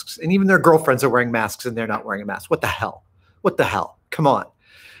masks, and even their girlfriends are wearing masks and they're not wearing a mask. What the hell? What the hell? Come on.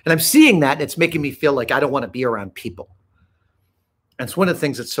 And I'm seeing that, and it's making me feel like I don't want to be around people. And it's one of the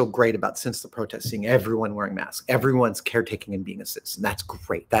things that's so great about since the protest, seeing everyone wearing masks, everyone's caretaking and being a citizen. That's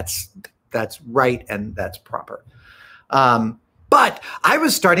great. That's right, and that's proper. But I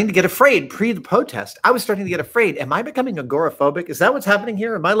was starting to get afraid pre the protest. I was starting to get afraid. Am I becoming agoraphobic? Is that what's happening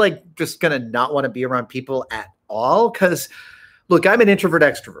here? Am I like just going to not want to be around people at all? Because look, I'm an introvert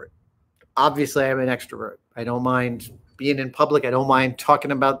extrovert. Obviously, I'm an extrovert. I don't mind being in public. I don't mind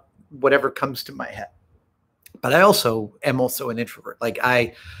talking about whatever comes to my head. But I am also an introvert. Like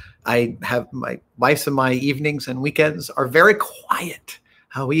I have my wife's and my evenings and weekends are very quiet.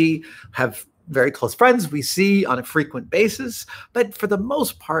 We have very close friends we see on a frequent basis, but for the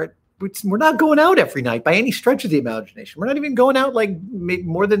most part, we're not going out every night by any stretch of the imagination. We're not even going out like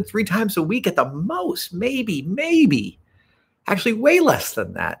more than 3 times a week at the most, maybe. Actually, way less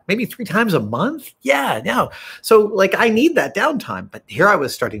than that. Maybe 3 times a month. Yeah, no. So like I need that downtime. But here I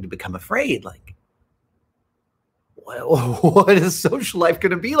was starting to become afraid. Like, what is social life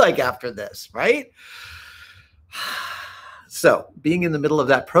going to be like after this, right? So being in the middle of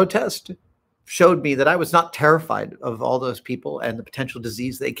that protest showed me that I was not terrified of all those people and the potential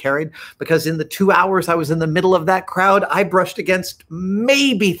disease they carried, because in the 2 hours I was in the middle of that crowd, I brushed against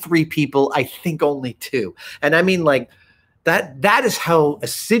maybe 3 people, I think only 2. And I mean, like, that is how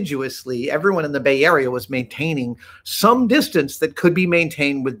assiduously everyone in the Bay Area was maintaining some distance that could be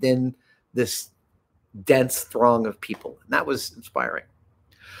maintained within this dense throng of people. And that was inspiring.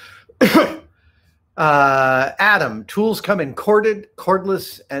 Adam, tools come in corded,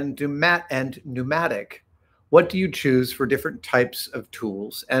 cordless, and pneumatic. What do you choose for different types of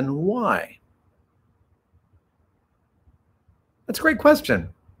tools and why? That's a great question.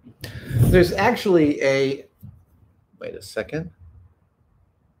 There's actually a... Wait a second.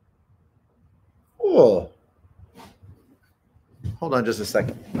 Oh, hold on just a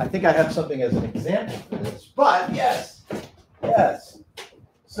second. I think I have something as an example for this, but yes.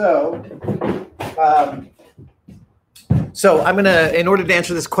 So I'm going to, in order to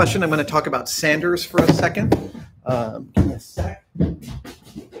answer this question, I'm going to talk about sanders for a second. Give me a sec.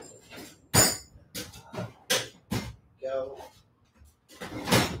 Go.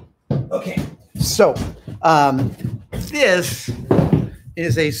 Okay, so this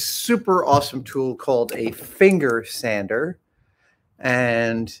is a super awesome tool called a finger sander.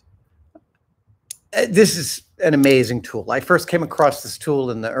 And this is an amazing tool. I first came across this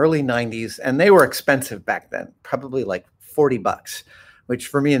tool in the early 90s, and they were expensive back then, probably like $40, which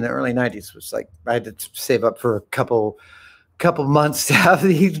for me in the early 90s was like, I had to save up for a couple months to have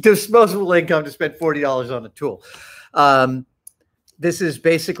the disposable income to spend $40 on a tool. This is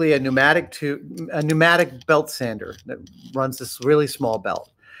basically a pneumatic belt sander that runs this really small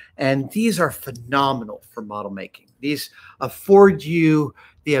belt. And these are phenomenal for model making. These afford you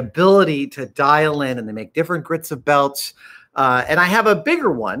the ability to dial in, and they make different grits of belts. And I have a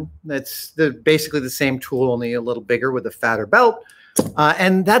bigger one that's basically the same tool, only a little bigger with a fatter belt.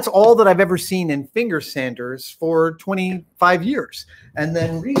 And that's all that I've ever seen in finger sanders for 25 years. And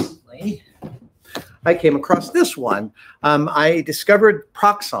then recently, I came across this one. I discovered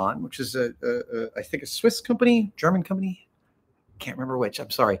Proxon, which is I think a Swiss company, German company. Can't remember which.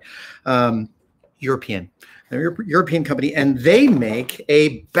 I'm sorry. European. They're a European company, and they make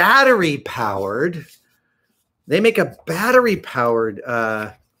a battery-powered. They make a battery-powered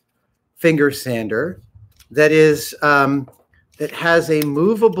finger sander that is that has a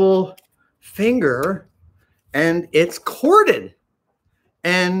movable finger, and it's corded.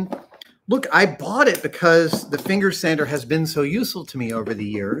 And look, I bought it because the finger sander has been so useful to me over the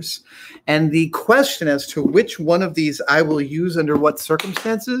years. And the question as to which one of these I will use under what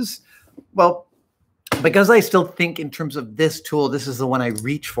circumstances, well, because I still think in terms of this tool, this is the one I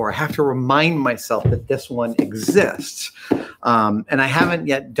reach for. I have to remind myself that this one exists. And I haven't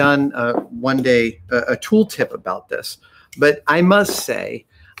yet done one day a tool tip about this. But I must say,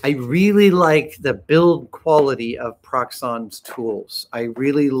 I really like the build quality of Proxon's tools. I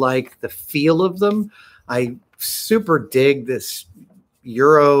really like the feel of them. I super dig this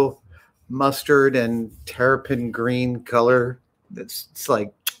Euro mustard and terrapin green color. It's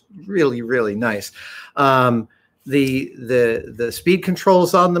like really, really nice. The speed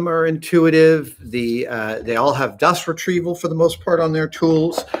controls on them are intuitive. They all have dust retrieval for the most part on their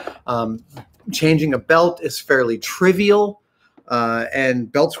tools. Changing a belt is fairly trivial.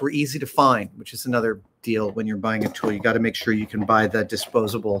 And belts were easy to find, which is another deal when you're buying a tool. You got to make sure you can buy the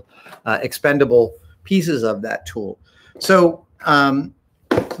disposable, expendable pieces of that tool. So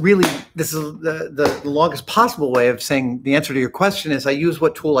really, this is the longest possible way of saying the answer to your question is I use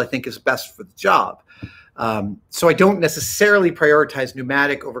what tool I think is best for the job. So I don't necessarily prioritize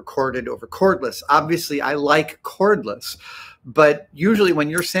pneumatic over corded over cordless. Obviously, I like cordless. But usually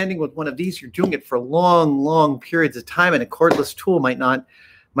when you're sanding with one of these, you're doing it for long, long periods of time, and a cordless tool might not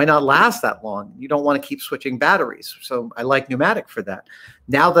last that long. You don't want to keep switching batteries. So I like pneumatic for that.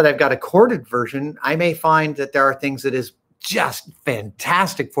 Now that I've got a corded version, I may find that there are things that is just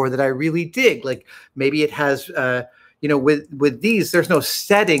fantastic for that I really dig. Like maybe it has, you know, with these, there's no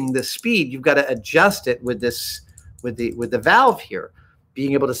setting the speed. You've got to adjust it with this, with the valve here.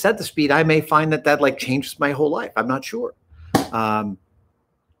 Being able to set the speed, I may find that like changes my whole life. I'm not sure. I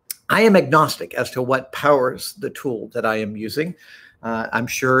am agnostic as to what powers the tool that I am using. I'm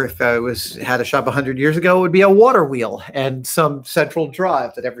sure if I had a shop 100 years ago, it would be a water wheel and some central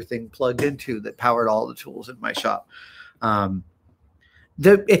drive that everything plugged into that powered all the tools in my shop.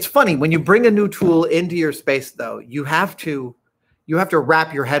 It's funny when you bring a new tool into your space, though, you have to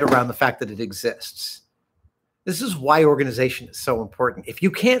wrap your head around the fact that it exists. This is why organization is so important. If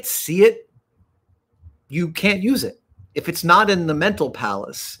you can't see it, you can't use it. If it's not in the mental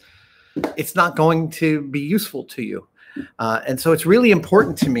palace, it's not going to be useful to you. And so it's really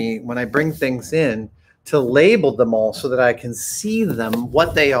important to me when I bring things in to label them all so that I can see them,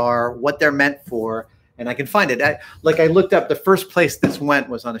 what they are, what they're meant for, and I can find it. Like I looked up, the first place this went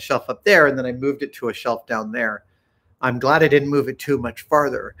was on a shelf up there, and then I moved it to a shelf down there. I'm glad I didn't move it too much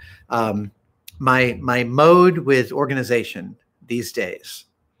farther. My mode with organization these days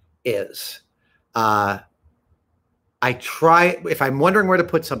is I try, if I'm wondering where to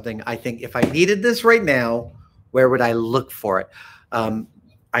put something, I think if I needed this right now, where would I look for it?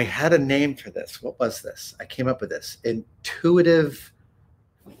 I had a name for this. What was this? I came up with this. Intuitive.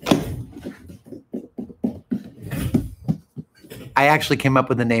 I actually came up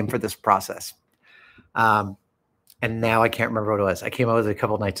with a name for this process. And now I can't remember what it was. I came up with it a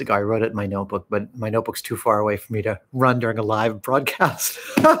couple of nights ago. I wrote it in my notebook, but my notebook's too far away for me to run during a live broadcast.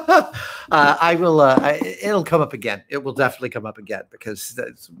 I will. It'll come up again. It will definitely come up again because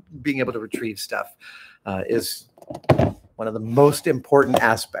being able to retrieve stuff is one of the most important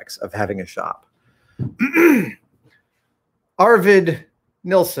aspects of having a shop. Arvid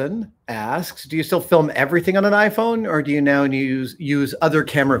Nilsson asks, do you still film everything on an iPhone, or do you now use other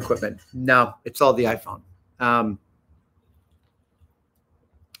camera equipment? No, it's all the iPhone.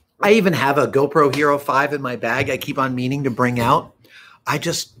 I even have a GoPro Hero 5 in my bag I keep on meaning to bring out. I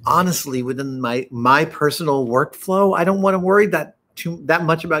just honestly, within my personal workflow, I don't want to worry that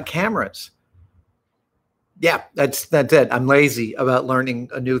much about cameras. Yeah, that's it. I'm lazy about learning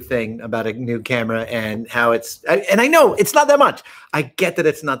a new thing about a new camera and how and I know it's not that much. I get that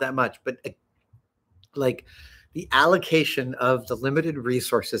it's not that much, but like the allocation of the limited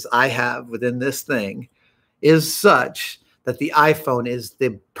resources I have within this thing is such that the iPhone is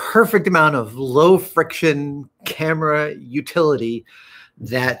the perfect amount of low friction camera utility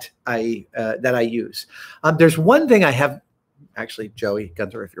that I use. There's one thing I have, actually, Joey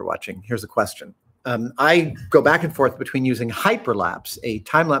Gunther, if you're watching, here's a question. I go back and forth between using Hyperlapse, a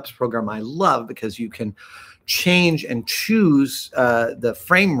time-lapse program I love because you can change and choose the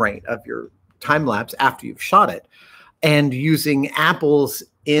frame rate of your time-lapse after you've shot it, and using Apple's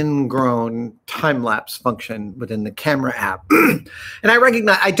ingrown time-lapse function within the camera app. And I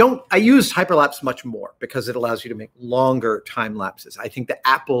recognize I use Hyperlapse much more because it allows you to make longer time lapses. I think the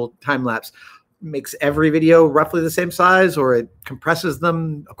Apple time-lapse makes every video roughly the same size, or it compresses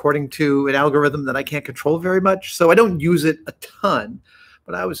them according to an algorithm that I can't control very much. So I don't use it a ton,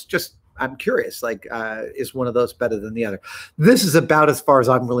 but I'm curious, like, is one of those better than the other? This is about as far as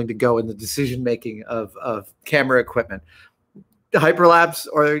I'm willing to go in the decision-making of camera equipment. Hyperlapse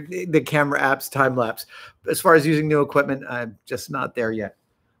or the camera app's time-lapse. As far as using new equipment, I'm just not there yet.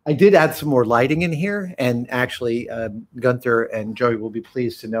 I did add some more lighting in here, and actually Gunther and Joey will be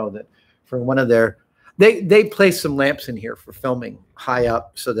pleased to know that for one of their, they placed some lamps in here for filming high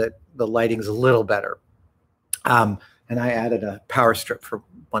up so that the lighting's a little better. And I added a power strip for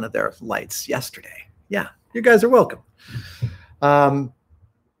one of their lights yesterday. Yeah, you guys are welcome.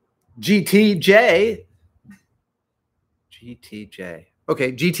 GTJ.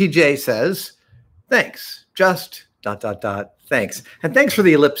 Okay, GTJ says, thanks. Just ... Thanks. And thanks for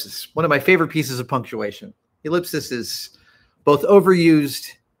the ellipsis. One of my favorite pieces of punctuation. The ellipsis is both overused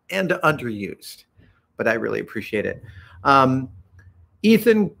and underused, but I really appreciate it.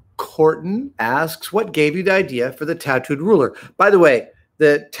 Ethan Koerten asks, what gave you the idea for the tattooed ruler? By the way,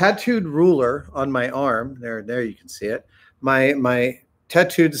 the tattooed ruler on my arm, there you can see it. My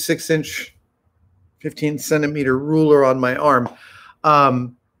tattooed 6-inch, 15-centimeter ruler on my arm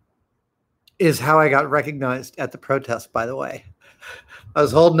is how I got recognized at the protest, by the way. I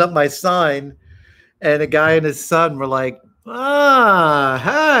was holding up my sign, and a guy and his son were like,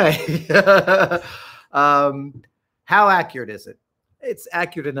 hi. How accurate is it? It's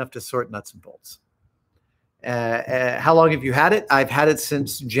accurate enough to sort nuts and bolts. How long have you had it? I've had it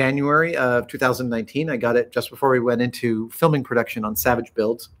since January of 2019. I got it just before we went into filming production on Savage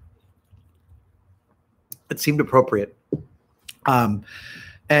Builds. It seemed appropriate.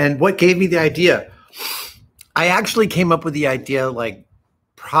 And what gave me the idea? I actually came up with the idea like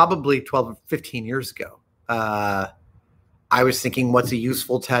probably 12 or 15 years ago. I was thinking, what's a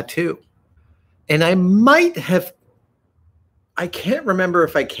useful tattoo? And I can't remember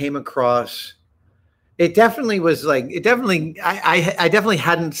if I came across, it definitely was like, I definitely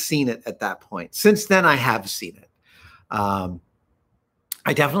hadn't seen it at that point. Since then, I have seen it.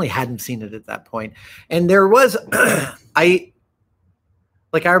 I definitely hadn't seen it at that point. And there was, I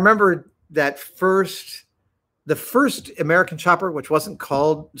remember that the first American Chopper, which wasn't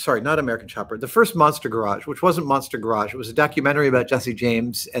called, sorry, not American Chopper, the first Monster Garage, which wasn't Monster Garage. It was a documentary about Jesse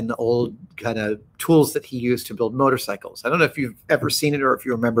James and the old kind of tools that he used to build motorcycles. I don't know if you've ever seen it or if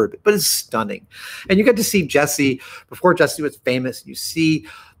you remember it, but it's stunning. And you get to see Jesse before Jesse was famous. You see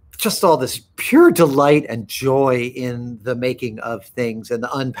just all this pure delight and joy in the making of things and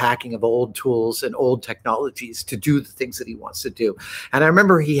the unpacking of old tools and old technologies to do the things that he wants to do. And I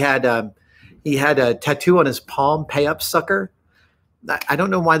remember he had a tattoo on his palm, pay up sucker. I don't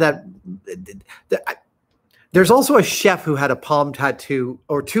know why there's also a chef who had a palm tattoo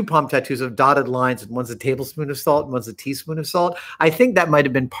or two palm tattoos of dotted lines, and one's a tablespoon of salt and one's a teaspoon of salt. I think that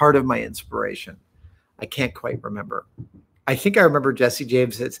might've been part of my inspiration. I can't quite remember. I think I remember Jesse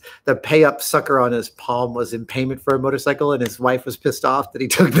James says the pay up sucker on his palm was in payment for a motorcycle, and his wife was pissed off that he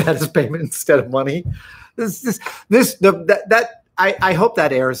took that as payment instead of money. I hope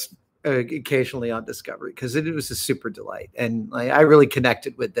that airs occasionally on Discovery, because it was a super delight, and I really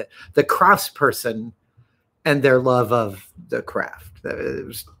connected with the craftsperson and their love of the craft. It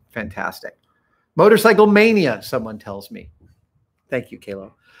was fantastic. Motorcycle mania, someone tells me. Thank you,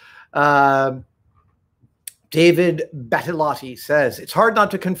 Kalo. David Badilotti says, it's hard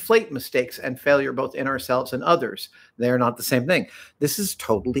not to conflate mistakes and failure both in ourselves and others. They are not the same thing. This is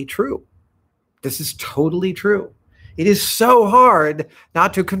totally true. This is totally true. It is so hard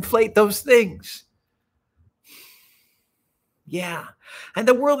not to conflate those things. Yeah. And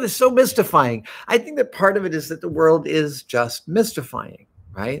the world is so mystifying. I think that part of it is that the world is just mystifying,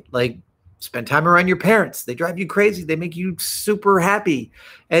 right? Like, spend time around your parents. They drive you crazy. They make you super happy.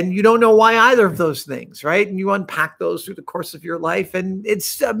 And you don't know why either of those things, right? And you unpack those through the course of your life, and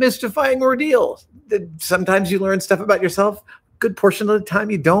it's a mystifying ordeal. Sometimes you learn stuff about yourself. A good portion of the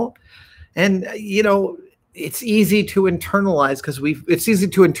time you don't. And, you know, it's easy to internalize it's easy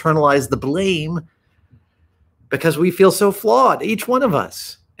to internalize the blame because we feel so flawed, each one of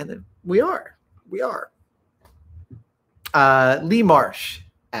us. And we are. Lee Marsh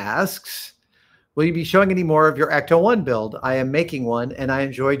asks, Will you be showing any more of your Ecto 1 build? I am making one, and I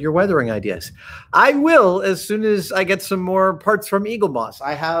enjoyed your weathering ideas. I will as soon as I get some more parts from Eagle Moss.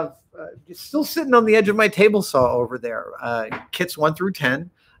 I have still sitting on the edge of my table saw over there. Kits 1 through 10,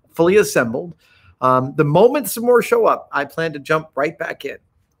 fully assembled. The moment some more show up, I plan to jump right back in.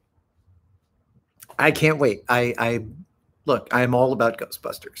 I can't wait. Look, I'm all about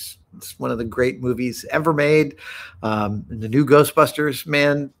Ghostbusters. It's one of the great movies ever made. The new Ghostbusters,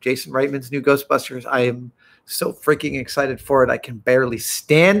 man, Jason Reitman's new Ghostbusters. I am so freaking excited for it. I can barely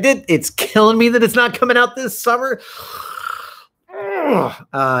stand it. It's killing me that it's not coming out this summer.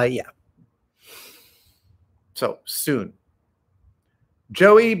 Yeah. So soon.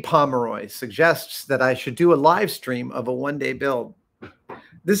 Joey Pomeroy suggests that I should do a live stream of a one-day build.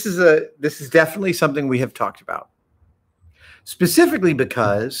 This is definitely something we have talked about. Specifically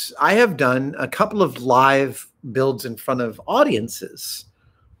because I have done a couple of live builds in front of audiences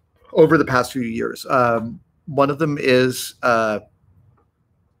over the past few years. One of them was I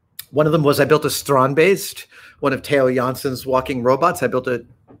built a Strand-based, one of Theo Jansson's walking robots. I built a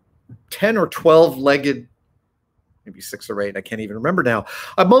 10 or 12-legged, maybe 6 or 8, I can't even remember now,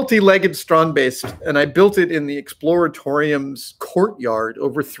 a multi-legged Strand-based, and I built it in the Exploratorium's courtyard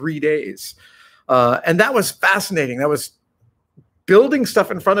over 3 days. And that was fascinating. That was building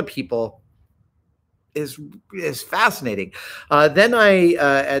stuff in front of people is fascinating. Then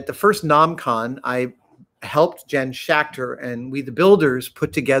at the first NomCon, I helped Jen Schachter and We the Builders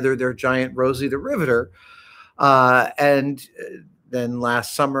put together their giant Rosie the Riveter. And then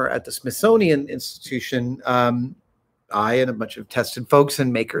last summer at the Smithsonian Institution, I and a bunch of tested folks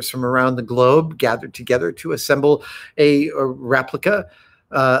and makers from around the globe gathered together to assemble a replica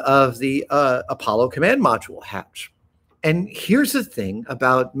of the Apollo command module hatch. And here's the thing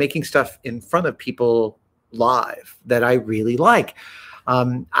about making stuff in front of people live that I really like.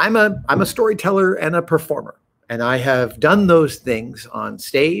 I'm a storyteller and a performer, and I have done those things on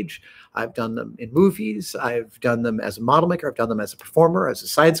stage. I've done them in movies. I've done them as a model maker. I've done them as a performer, as a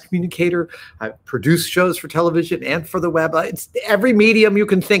science communicator. I've produced shows for television and for the web. It's every medium you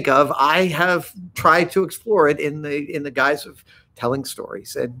can think of. I have tried to explore it in the guise of telling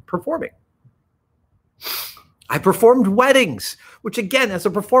stories and performing. I performed weddings, which again, as a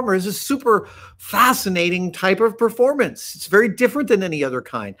performer, is a super fascinating type of performance. It's very different than any other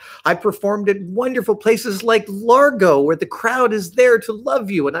kind. I performed at wonderful places like Largo, where the crowd is there to love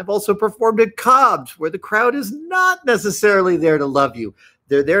you. And I've also performed at Cobb's, where the crowd is not necessarily there to love you.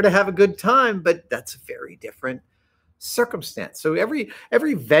 They're there to have a good time, but that's a very different circumstance. So every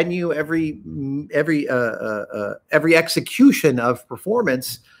venue, every execution of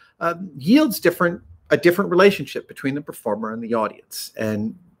performance yields a different relationship between the performer and the audience.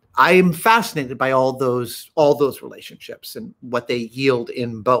 And I am fascinated by all those relationships and what they yield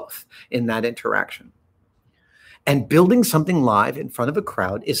in both in that interaction. And building something live in front of a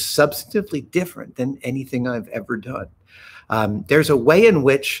crowd is substantively different than anything I've ever done. There's a way in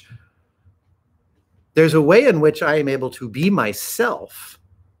which I am able to be myself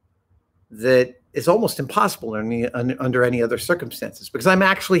that is almost impossible under any other circumstances, because I'm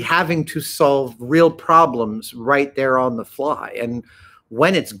actually having to solve real problems right there on the fly. And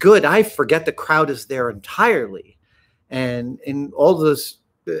when it's good, I forget the crowd is there entirely. And in all those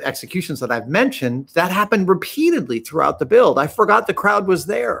executions that I've mentioned, that happened repeatedly throughout the build. I forgot the crowd was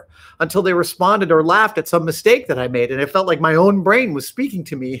there until they responded or laughed at some mistake that I made. And it felt like my own brain was speaking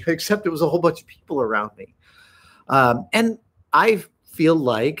to me, except it was a whole bunch of people around me. And I feel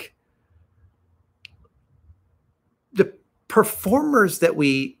like the performers that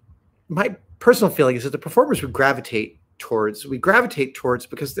my personal feeling is that the performers we gravitate towards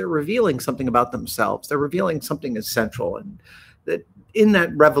because they're revealing something about themselves. They're revealing something essential, and that in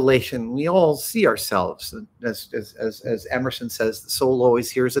that revelation, we all see ourselves. As Emerson says, the soul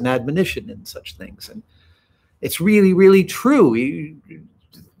always hears an admonition in such things. And it's really, really true.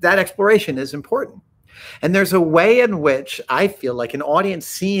 That exploration is important. And there's a way in which I feel like an audience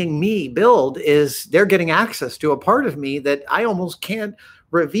seeing me build is they're getting access to a part of me that I almost can't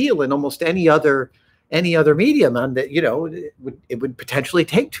reveal in almost any other medium, and that, it would potentially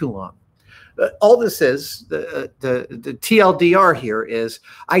take too long. All this is the TLDR here is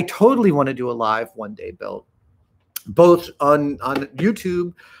I totally want to do a live one-day build, both on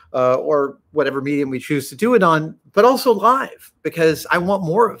YouTube or whatever medium we choose to do it on, but also live, because I want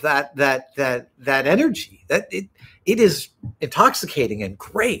more of that energy. That it is intoxicating and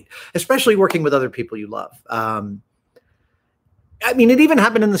great, especially working with other people you love. I mean, it even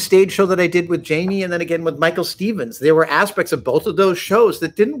happened in the stage show that I did with Jamie and then again with Michael Stevens. There were aspects of both of those shows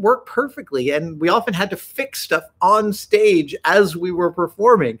that didn't work perfectly, and we often had to fix stuff on stage as we were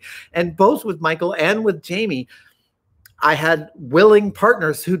performing. And both with Michael and with Jamie, I had willing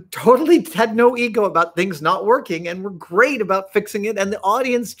partners who totally had no ego about things not working and were great about fixing it, and the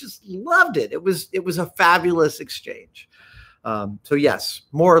audience just loved it. It was a fabulous exchange. So yes,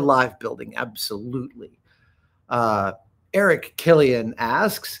 more live building, absolutely. Eric Killian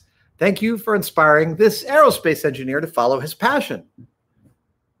asks, thank you for inspiring this aerospace engineer to follow his passion.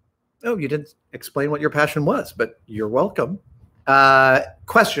 Oh, you didn't explain what your passion was, but you're welcome.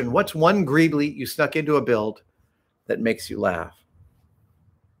 Question, what's one greebly you snuck into a build that makes you laugh?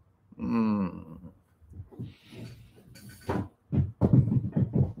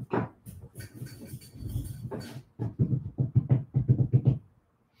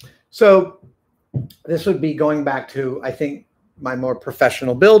 So this would be going back to, I think, my more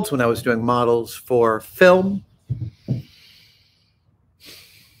professional builds when I was doing models for film.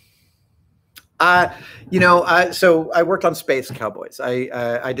 So I worked on Space Cowboys.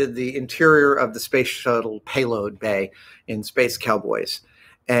 I did the interior of the space shuttle payload bay in Space Cowboys.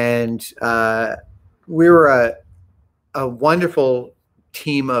 And we were a wonderful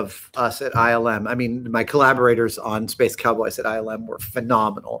team of us at ILM. I mean, my collaborators on Space Cowboys at ILM were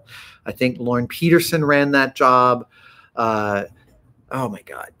phenomenal. I think Lauren Peterson ran that job. Oh my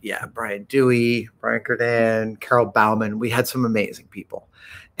God. Yeah. Brian Dewey, Brian Koerten, Carol Bauman. We had some amazing people.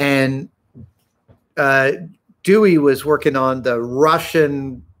 And Dewey was working on the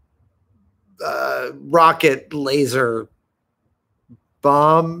Russian rocket laser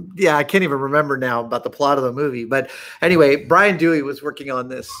bomb. Yeah, I can't even remember now about the plot of the movie. But anyway, Brian Dewey was working on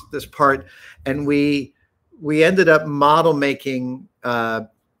this part, and we ended up model making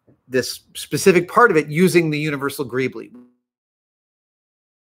this specific part of it using the universal greebly.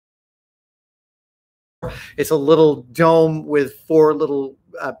 It's a little dome with 4 little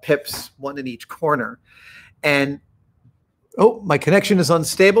pips, 1 in each corner. And oh, my connection is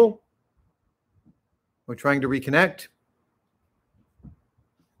unstable. We're trying to reconnect.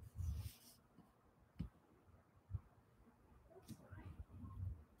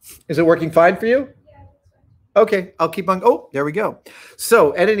 Is it working fine for you? Yeah, that's fine. Okay, I'll keep on. Oh, there we go.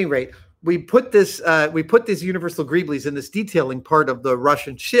 So at any rate, we put these universal greeblies in this detailing part of the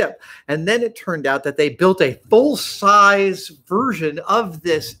Russian ship. And then it turned out that they built a full-size version of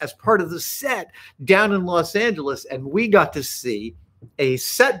this as part of the set down in Los Angeles. And we got to see a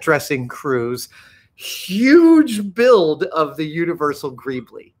set dressing crew's huge build of the universal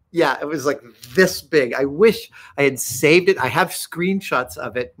greebly. Yeah, it was like this big. I wish I had saved it. I have screenshots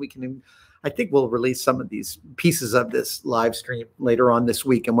of it. I think we'll release some of these pieces of this live stream later on this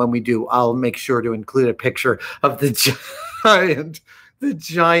week. And when we do, I'll make sure to include a picture of the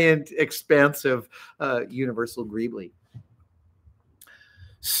giant, expansive universal greebly.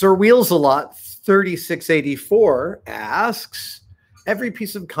 Sir Wheels a Lot 3684 asks, every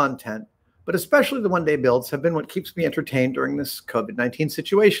piece of content, but especially the one-day builds, have been what keeps me entertained during this COVID-19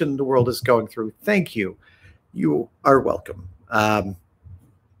 situation the world is going through. Thank you. You are welcome.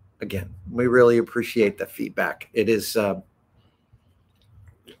 Again, we really appreciate the feedback. It is,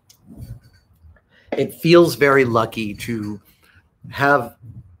 it feels very lucky to have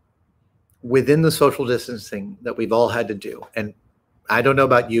within the social distancing that we've all had to do. And I don't know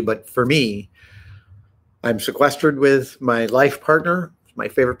about you, but for me, I'm sequestered with my life partner, my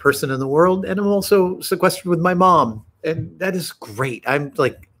favorite person in the world, and I'm also sequestered with my mom. And that is great. I'm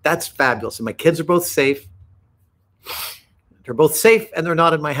like, that's fabulous. And my kids are both safe. They're both safe and they're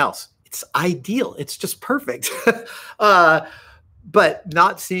not in my house. It's ideal. It's just perfect. But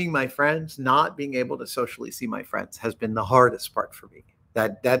not seeing my friends, not being able to socially see my friends has been the hardest part for me.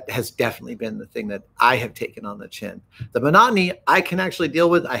 That has definitely been the thing that I have taken on the chin. The monotony I can actually deal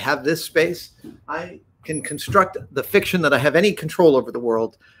with. I have this space. I can construct the fiction that I have any control over the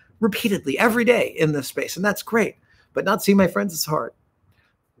world repeatedly every day in this space. And that's great. But not seeing my friends is hard.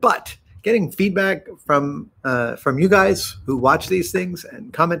 But getting feedback from you guys who watch these things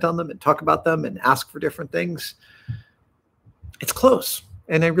and comment on them and talk about them and ask for different things, it's close.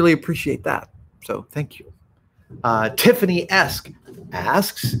 And I really appreciate that. So thank you. Tiffany-esque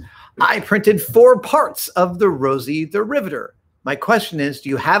asks, I printed 4 parts of the Rosie the Riveter. My question is, do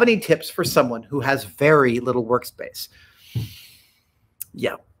you have any tips for someone who has very little workspace?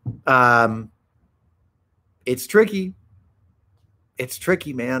 Yeah. It's tricky. It's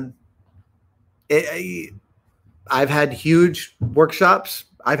tricky, man. I've had huge workshops.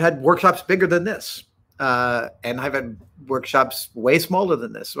 I've had workshops bigger than this. And I've had workshops way smaller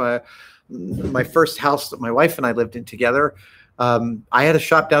than this. My first house that my wife and I lived in together, I had a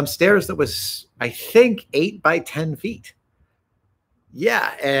shop downstairs that was, I think, 8 by 10 feet.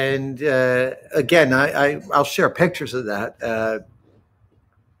 Yeah, and again, I'll share pictures of that.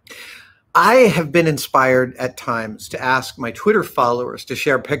 I have been inspired at times to ask my Twitter followers to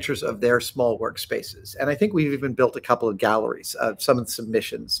share pictures of their small workspaces. And I think we've even built a couple of galleries, some of the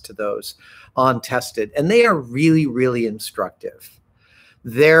submissions to those on Tested. And they are really, really instructive.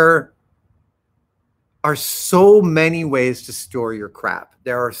 There are so many ways to store your crap.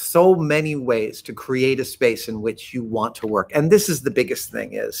 There are so many ways to create a space in which you want to work. And this is the biggest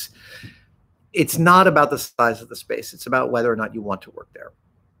thing is it's not about the size of the space. It's about whether or not you want to work there.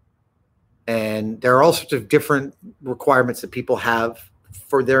 And there are all sorts of different requirements that people have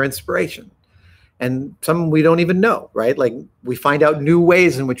for their inspiration. And some we don't even know, right? Like we find out new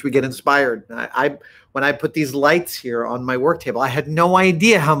ways in which we get inspired. When I put these lights here on my work table, I had no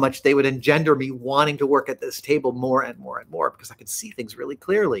idea how much they would engender me wanting to work at this table more and more and more because I could see things really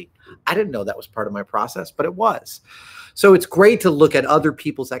clearly. I didn't know that was part of my process, but it was. So it's great to look at other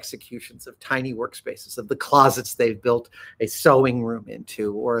people's executions of tiny workspaces, of the closets they've built a sewing room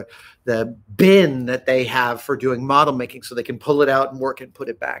into, or the bin that they have for doing model making so they can pull it out and work and put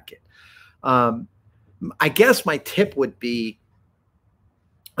it back in. I guess my tip would be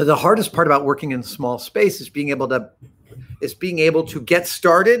the hardest part about working in small space is being able to get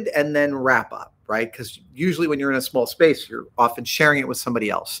started and then wrap up, right? Because usually when you're in a small space, you're often sharing it with somebody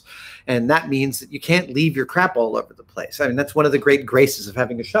else. And that means that you can't leave your crap all over the place. I mean, that's one of the great graces of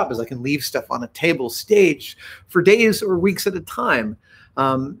having a shop is I can leave stuff on a table staged for days or weeks at a time.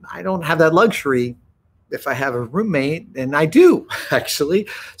 I don't have that luxury if I have a roommate, and I do actually.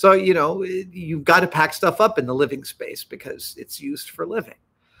 So, you know, you've got to pack stuff up in the living space because it's used for living.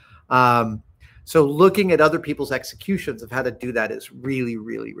 So looking at other people's executions of how to do that is really,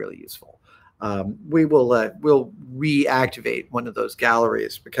 really, really useful. We'll reactivate one of those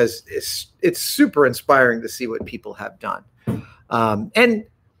galleries because it's super inspiring to see what people have done. And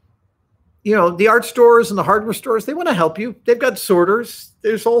you know, the art stores and the hardware stores, they want to help you. They've got sorters.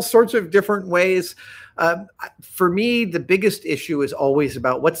 There's all sorts of different ways. For me, the biggest issue is always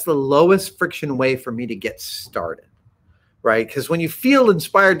about what's the lowest friction way for me to get started, right? Because when you feel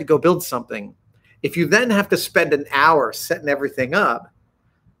inspired to go build something, if you then have to spend an hour setting everything up,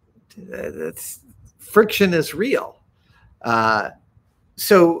 friction is real.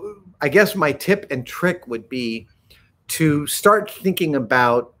 So I guess my tip and trick would be to start thinking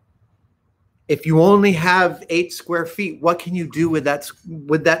about if you only have 8 square feet, what can you do with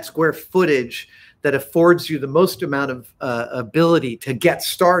that square footage that affords you the most amount of ability to get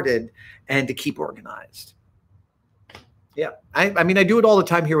started and to keep organized? Yeah, I mean, I do it all the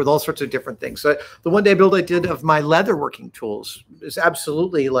time here with all sorts of different things. So the one day build I did of my leather working tools is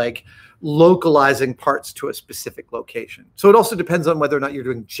absolutely like localizing parts to a specific location. So it also depends on whether or not you're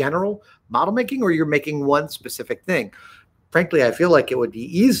doing general model making or you're making one specific thing. Frankly, I feel like it would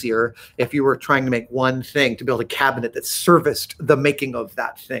be easier if you were trying to make one thing, to build a cabinet that serviced the making of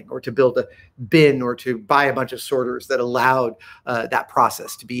that thing, or to build a bin, or to buy a bunch of sorters that allowed that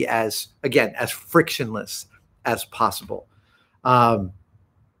process to be as frictionless as possible. Yeah,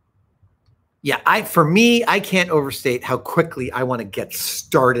 for me, I can't overstate how quickly I want to get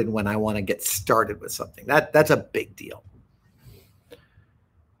started when I want to get started with something. That's a big deal.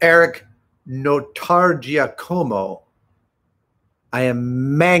 Eric Notargiacomo. I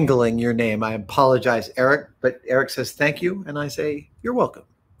am mangling your name. I apologize, Eric, but Eric says thank you, and I say you're welcome.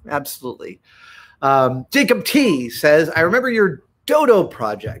 Absolutely. Jacob T says, I remember your Dodo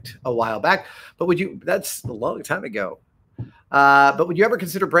project a while back, but that's a long time ago. But would you ever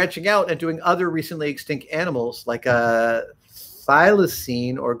consider branching out and doing other recently extinct animals like a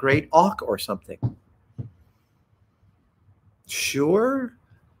thylacine or great auk or something? Sure.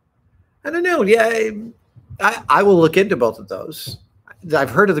 I don't know. Yeah, I will look into both of those. I've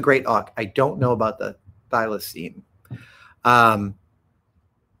heard of the great auk. I don't know about the thylacine. I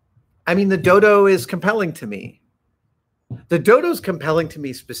mean, the dodo is compelling to me. The dodo is compelling to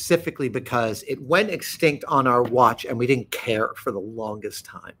me specifically because it went extinct on our watch and we didn't care for the longest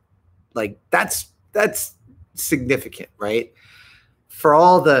time. Like that's significant, right? For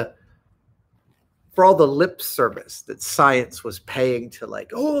all the lip service that science was paying to,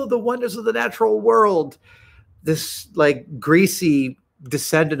 like, oh, the wonders of the natural world, this like greasy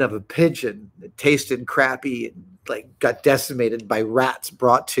descendant of a pigeon that tasted crappy and like got decimated by rats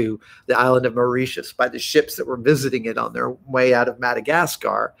brought to the island of Mauritius by the ships that were visiting it on their way out of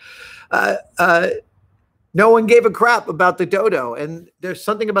Madagascar. No one gave a crap about the dodo. And there's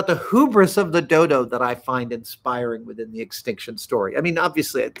something about the hubris of the dodo that I find inspiring within the extinction story. I mean,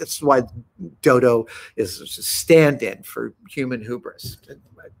 obviously, that's why dodo is a stand-in for human hubris.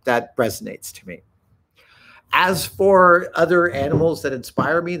 That resonates to me. As for other animals that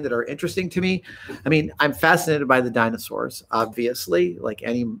inspire me, that are interesting to me, I mean, I'm fascinated by the dinosaurs, obviously, like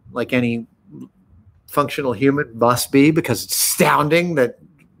any functional human must be, because it's astounding that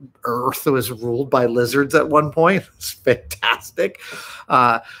Earth was ruled by lizards at one point. It's fantastic.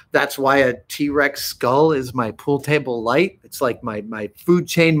 That's why a T-Rex skull is my pool table light. It's like my food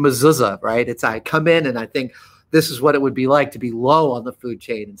chain mezuzah, right? I come in and I think this is what it would be like to be low on the food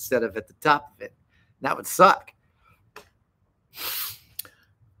chain instead of at the top of it. That would suck.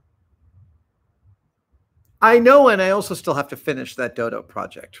 I know, and I also still have to finish that dodo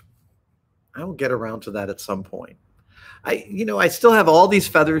project. I will get around to that at some point. I still have all these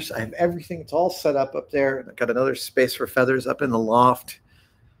feathers. I have everything. It's all set up there. I've got another space for feathers up in the loft.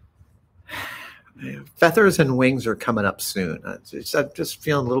 Feathers and wings are coming up soon. I'm just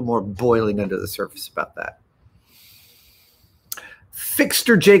feeling a little more boiling under the surface about that.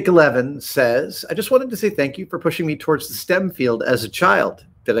 Fixter Jake 11 says, I just wanted to say thank you for pushing me towards the STEM field as a child.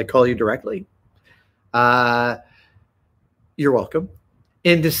 Did I call you directly? You're welcome.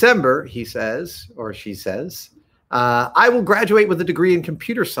 In December, he says, or she says, I will graduate with a degree in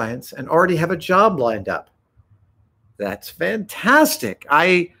computer science and already have a job lined up. That's fantastic.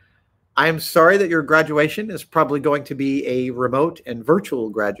 I'm sorry that your graduation is probably going to be a remote and virtual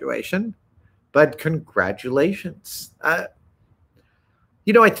graduation, but congratulations. I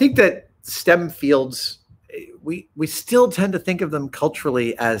think that STEM fields, we still tend to think of them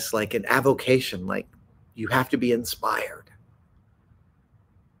culturally as like an avocation, like you have to be inspired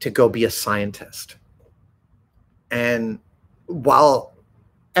to go be a scientist. And while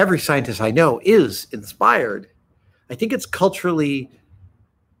every scientist I know is inspired, I think it's culturally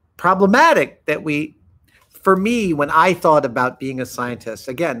problematic that for me, when I thought about being a scientist,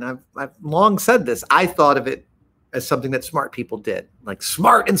 again, I've long said this, I thought of it as something that smart people did. Like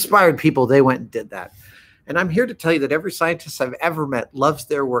smart, inspired people, they went and did that. And I'm here to tell you that every scientist I've ever met loves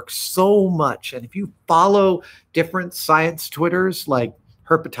their work so much. And if you follow different science Twitters, like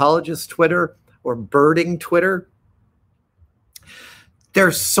herpetologist Twitter or birding Twitter,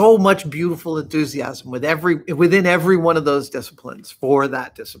 there's so much beautiful enthusiasm within every one of those disciplines for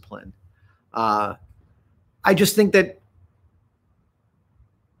that discipline. I just think that,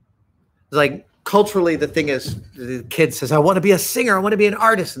 like, culturally, the thing is, the kid says, I want to be a singer, I want to be an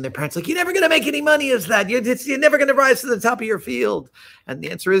artist. And their parents are like, you're never going to make any money as that. You're never going to rise to the top of your field. And the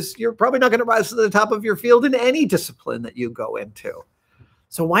answer is, you're probably not going to rise to the top of your field in any discipline that you go into.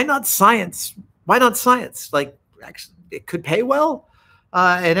 So why not science? Why not science? Like, actually, it could pay well.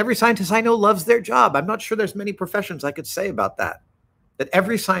 And every scientist I know loves their job. I'm not sure there's many professions I could say about that. That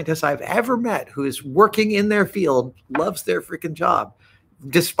every scientist I've ever met who is working in their field loves their freaking job,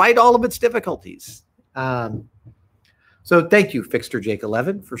 despite all of its difficulties. So thank you, Fixter Jake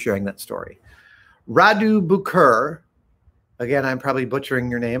 11, for sharing that story. Radu Bucur, again, I'm probably butchering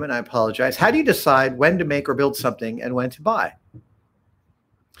your name, and I apologize. How do you decide when to make or build something and when to buy?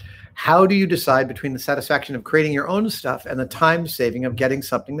 How do you decide between the satisfaction of creating your own stuff and the time saving of getting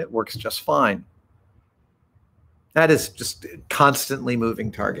something that works just fine? That is just a constantly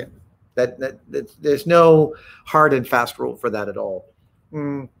moving target. There's no hard and fast rule for that at all.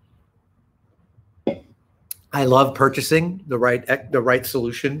 I love purchasing the right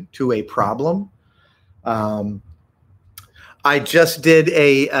solution to a problem. I just did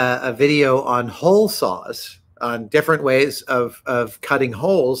a video on hole saws, on different ways of cutting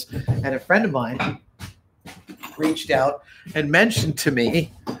holes, and a friend of mine reached out and mentioned to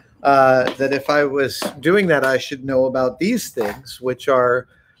me that if I was doing that, I should know about these things, which are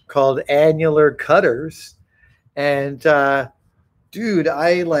called annular cutters. And dude,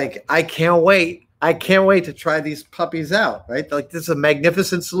 I can't wait. I can't wait to try these puppies out, right? Like, this is a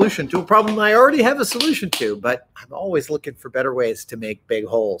magnificent solution to a problem I already have a solution to, but I'm always looking for better ways to make big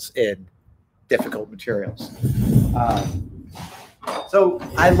holes in difficult materials. So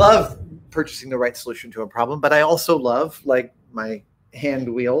I love purchasing the right solution to a problem, but I also love, like, my hand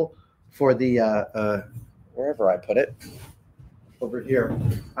wheel for the, wherever I put it, over here.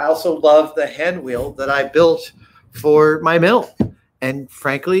 I also love the hand wheel that I built for my mill. And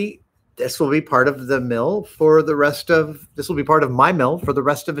frankly, this will be part of the mill for the rest of, this will be part of my mill for the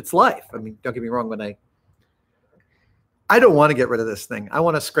rest of its life. I mean, don't get me wrong, when I don't want to get rid of this thing. I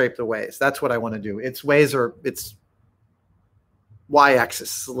want to scrape the ways. That's what I want to do. Its ways are, its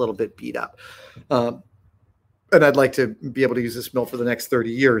y-axis is a little bit beat up. And I'd like to be able to use this mill for the next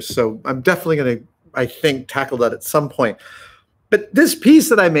 30 years. So I'm definitely going to I think, tackle that at some point. But this piece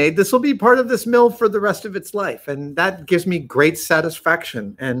that I made, this will be part of this mill for the rest of its life. And that gives me great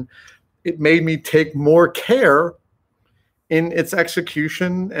satisfaction. And it made me take more care in its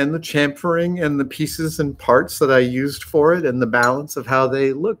execution and the chamfering and the pieces and parts that I used for it and the balance of how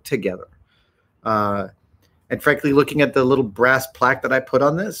they look together. And frankly, looking at the little brass plaque that I put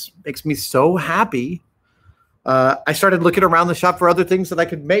on this makes me so happy. I started looking around the shop for other things that I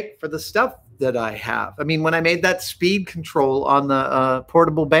could make for the stuff that I have. I mean, when I made that speed control on the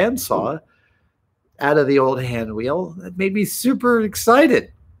portable bandsaw out of the old hand wheel, that made me super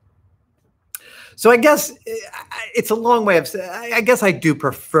excited. So I guess it's a long way of saying, I guess I do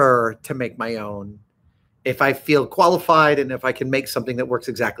prefer to make my own if I feel qualified and if I can make something that works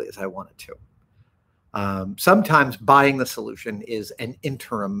exactly as I want it to. Sometimes buying the solution is an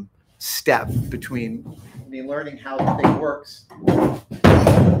interim step between me learning how the thing works,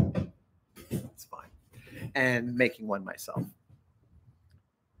 that's fine, and making one myself.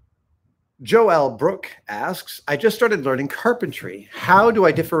 Joel Brook asks, I just started learning carpentry. How do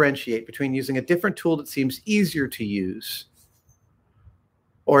I differentiate between using a different tool that seems easier to use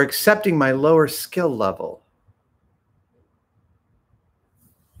or accepting my lower skill level?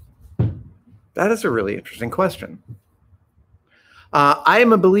 That is a really interesting question. I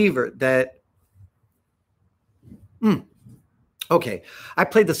am a believer that, okay, I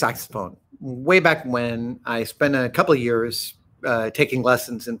played the saxophone way back when. I spent a couple of years taking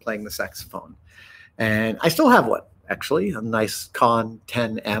lessons and playing the saxophone. And I still have one, actually, a nice Con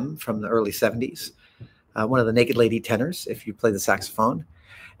 10M from the early 70s, one of the Naked Lady tenors, if you play the saxophone.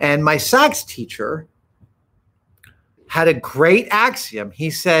 And my sax teacher had a great axiom.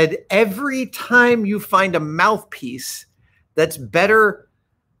 He said, every time you find a mouthpiece that's better,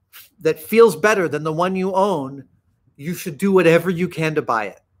 that feels better than the one you own, you should do whatever you can to buy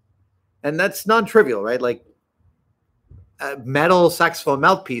it. And that's non-trivial, right? Like, a metal saxophone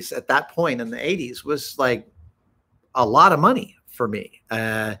mouthpiece at that point in the 80s was like a lot of money for me.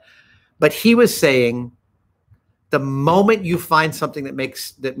 But he was saying the moment you find something that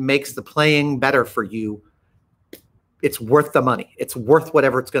makes the playing better for you, it's worth the money. It's worth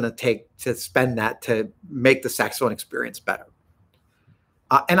whatever it's going to take to spend that to make the saxophone experience better.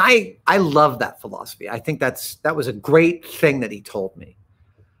 And I love that philosophy. I think that was a great thing that he told me.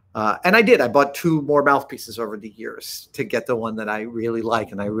 And I did. I bought 2 more mouthpieces over the years to get the one that I really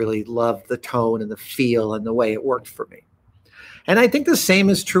like. And I really love the tone and the feel and the way it worked for me. And I think the same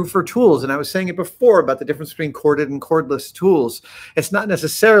is true for tools. And I was saying it before about the difference between corded and cordless tools. It's not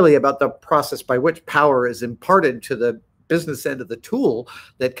necessarily about the process by which power is imparted to the business end of the tool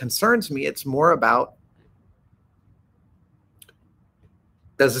that concerns me. It's more about,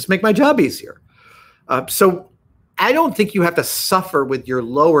 does this make my job easier? So I don't think you have to suffer with your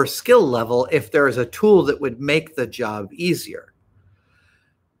lower skill level if there is a tool that would make the job easier.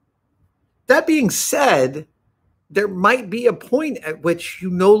 That being said, there might be a point at which you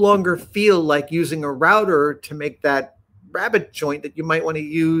no longer feel like using a router to make that rabbet joint that you might want to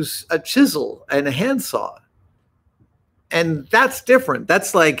use a chisel and a handsaw. And that's different.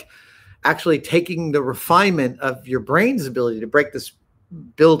 That's like actually taking the refinement of your brain's ability to break this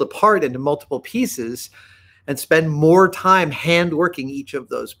build apart into multiple pieces and spend more time hand working each of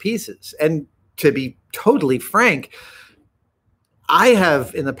those pieces. And to be totally frank, I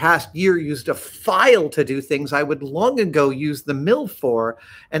have in the past year used a file to do things I would long ago use the mill for.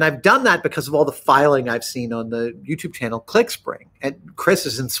 And I've done that because of all the filing I've seen on the YouTube channel ClickSpring. And Chris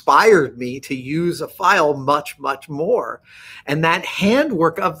has inspired me to use a file much, much more. And that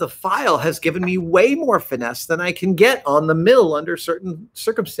handwork of the file has given me way more finesse than I can get on the mill under certain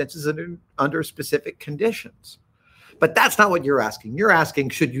circumstances and under specific conditions. But that's not what you're asking. You're asking,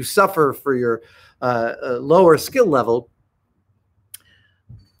 should you suffer for your lower skill level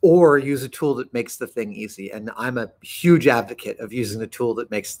or use a tool that makes the thing easy? And I'm a huge advocate of using the tool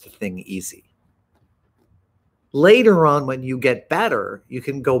that makes the thing easy. Later on, when you get better, you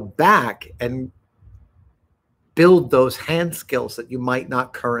can go back and build those hand skills that you might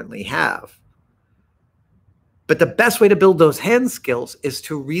not currently have. But the best way to build those hand skills is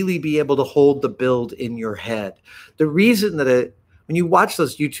to really be able to hold the build in your head. The reason that when you watch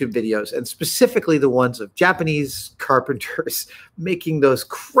those YouTube videos, and specifically the ones of Japanese carpenters making those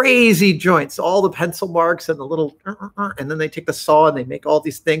crazy joints, all the pencil marks and the little, and then they take the saw and they make all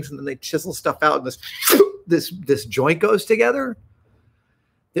these things and then they chisel stuff out and this joint goes together.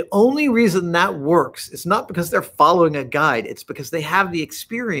 The only reason that works is not because they're following a guide. It's because they have the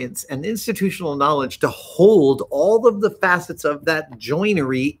experience and institutional knowledge to hold all of the facets of that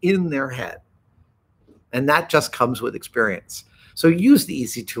joinery in their head. And that just comes with experience. So use the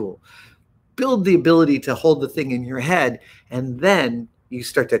easy tool. build the ability to hold the thing in your head, and then you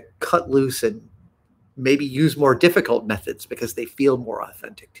start to cut loose and maybe use more difficult methods because they feel more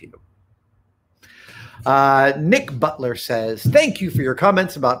authentic to you. Nick Butler says, thank you for your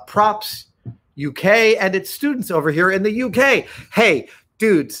comments about props UK and its students over here in the UK. Hey,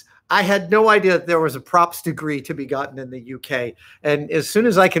 dudes, I had no idea that there was a props degree to be gotten in the UK. And as soon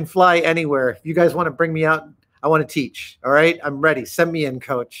as I can fly anywhere, if you guys want to bring me out, I want to teach. All right, I'm ready. Send me in,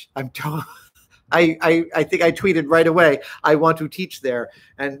 coach. I think I tweeted right away, I want to teach there.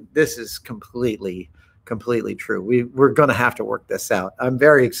 And this is completely true. We're going to have to work this out. I'm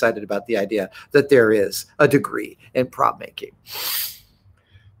very excited about the idea that there is a degree in prop making.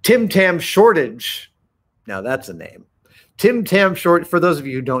 Tim Tam Shortage. Now that's a name. Tim Tam Short. For those of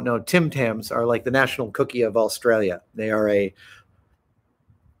you who don't know, Tim Tams are like the national cookie of Australia. They are a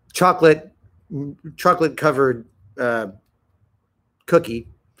chocolate covered cookie.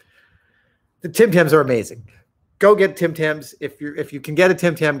 The Tim Tams are amazing. Go get Tim Tams. If you can get a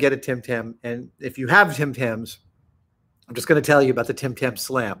Tim Tam, get a Tim Tam. And if you have Tim Tams, I'm just going to tell you about the Tim Tam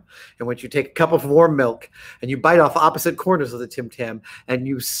Slam, in which you take a cup of warm milk and you bite off opposite corners of the Tim Tam and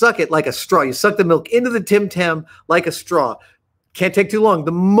you suck it like a straw. You suck the milk into the Tim Tam like a straw. Can't take too long.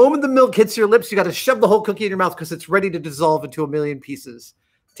 The moment the milk hits your lips, you got to shove the whole cookie in your mouth because it's ready to dissolve into a million pieces.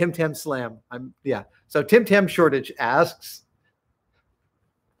 Tim Tam Slam. So Tim Tam Shortage asks,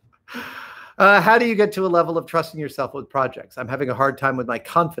 how do you get to a level of trusting yourself with projects? I'm having a hard time with my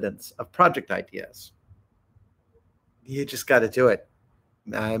confidence of project ideas. You just got to do it.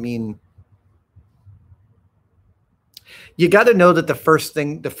 I mean, you got to know that the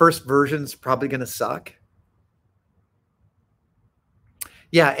first version's probably going to suck.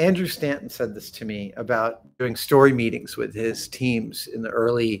 Yeah, Andrew Stanton said this to me about doing story meetings with his teams in the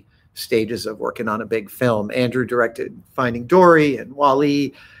early stages of working on a big film. Andrew directed Finding Dory and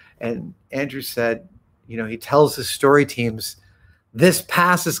Wall-E. And Andrew said, you know, he tells his story teams, this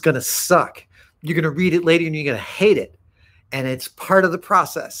pass is going to suck. You're going to read it later and you're going to hate it. And it's part of the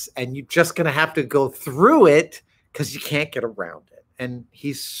process. And you're just going to have to go through it because you can't get around it. And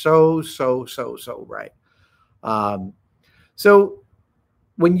he's so right. So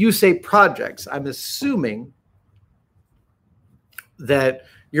when you say projects, I'm assuming that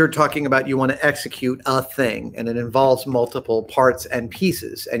you're talking about you want to execute a thing and it involves multiple parts and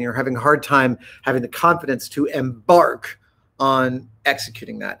pieces and you're having a hard time having the confidence to embark on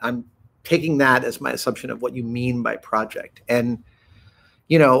executing that. I'm taking that as my assumption of what you mean by project. And,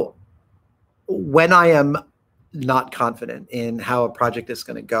 you know, when I am not confident in how a project is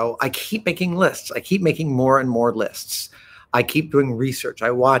going to go, I keep making lists. I keep making more and more lists. I keep doing research.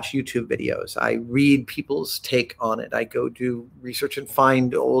 I watch YouTube videos. I read people's take on it. I go do research and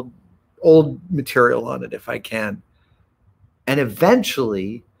find old material on it if I can. And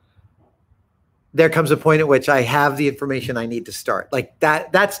eventually there comes a point at which I have the information I need to start. Like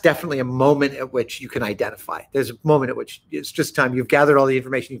that's definitely a moment at which you can identify. There's a moment at which it's just time. You've gathered all the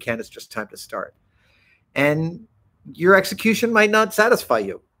information you can. It's just time to start. And your execution might not satisfy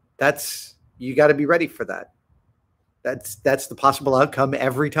you. You got to be ready for that. That's the possible outcome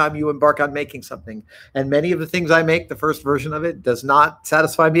every time you embark on making something. And many of the things I make, the first version of it does not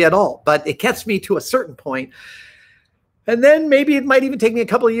satisfy me at all, but it gets me to a certain point. And then maybe it might even take me a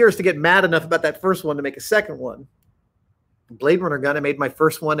couple of years to get mad enough about that first one to make a second one. Blade Runner gun, I made my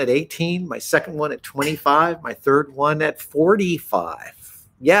first one at 18, my second one at 25, my third one at 45.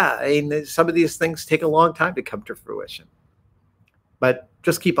 Yeah, I mean, some of these things take a long time to come to fruition. But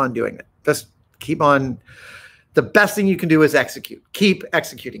just keep on doing it. Just keep on. The best thing you can do is execute. Keep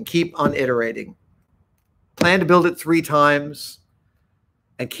executing. Keep on iterating. Plan to build it 3 times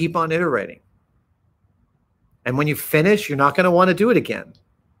and keep on iterating. And when you finish, you're not going to want to do it again.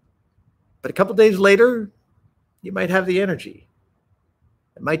 But a couple of days later, you might have the energy.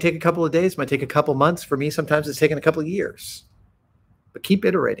 It might take a couple of days, might take a couple of months. For me, sometimes it's taken a couple of years. But keep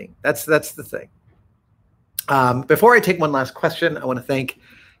iterating. That's the thing. Before I take one last question, I want to thank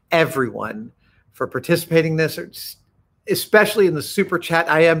everyone for participating in this, especially in the super chat.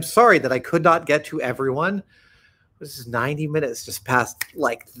 I am sorry that I could not get to everyone. This is 90 minutes just passed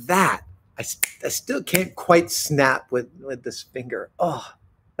like that. I still can't quite snap with this finger. Oh,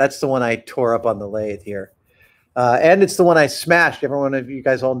 that's the one I tore up on the lathe here. And it's the one I smashed. Every one of you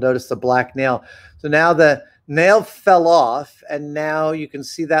guys all noticed the black nail. So now the nail fell off, and now you can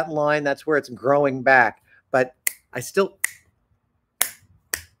see that line. That's where it's growing back. But I still...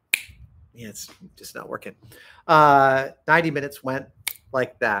 Yeah, it's just not working. 90 minutes went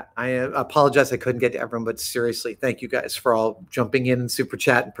like that. I apologize I couldn't get to everyone, but seriously, thank you guys for all jumping in super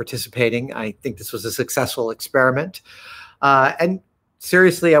chat and participating. I think this was a successful experiment. And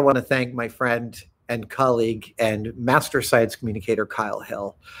seriously, I want to thank my friend and colleague and master science communicator, Kyle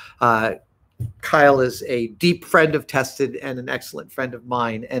Hill. Kyle is a deep friend of Tested and an excellent friend of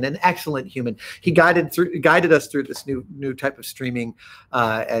mine and an excellent human. He guided us through this new type of streaming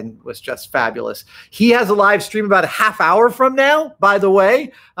and was just fabulous. He has a live stream about a half hour from now, by the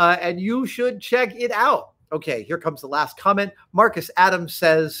way, and you should check it out. Okay, here comes the last comment. Marcus Adams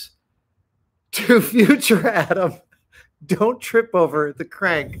says, to future Adam, don't trip over the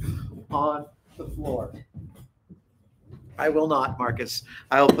crank on the floor. I will not, Marcus.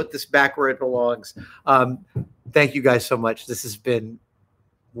 I'll put this back where it belongs. Thank you guys so much. This has been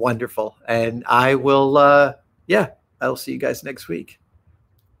wonderful. And I will, I'll see you guys next week.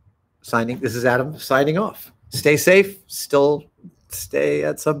 This is Adam signing off. Stay safe. Still stay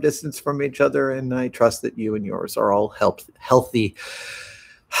at some distance from each other. And I trust that you and yours are all healthy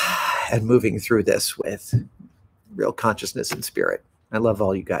and moving through this with real consciousness and spirit. I love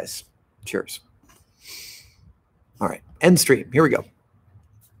all you guys. Cheers. All right. End stream. Here we go.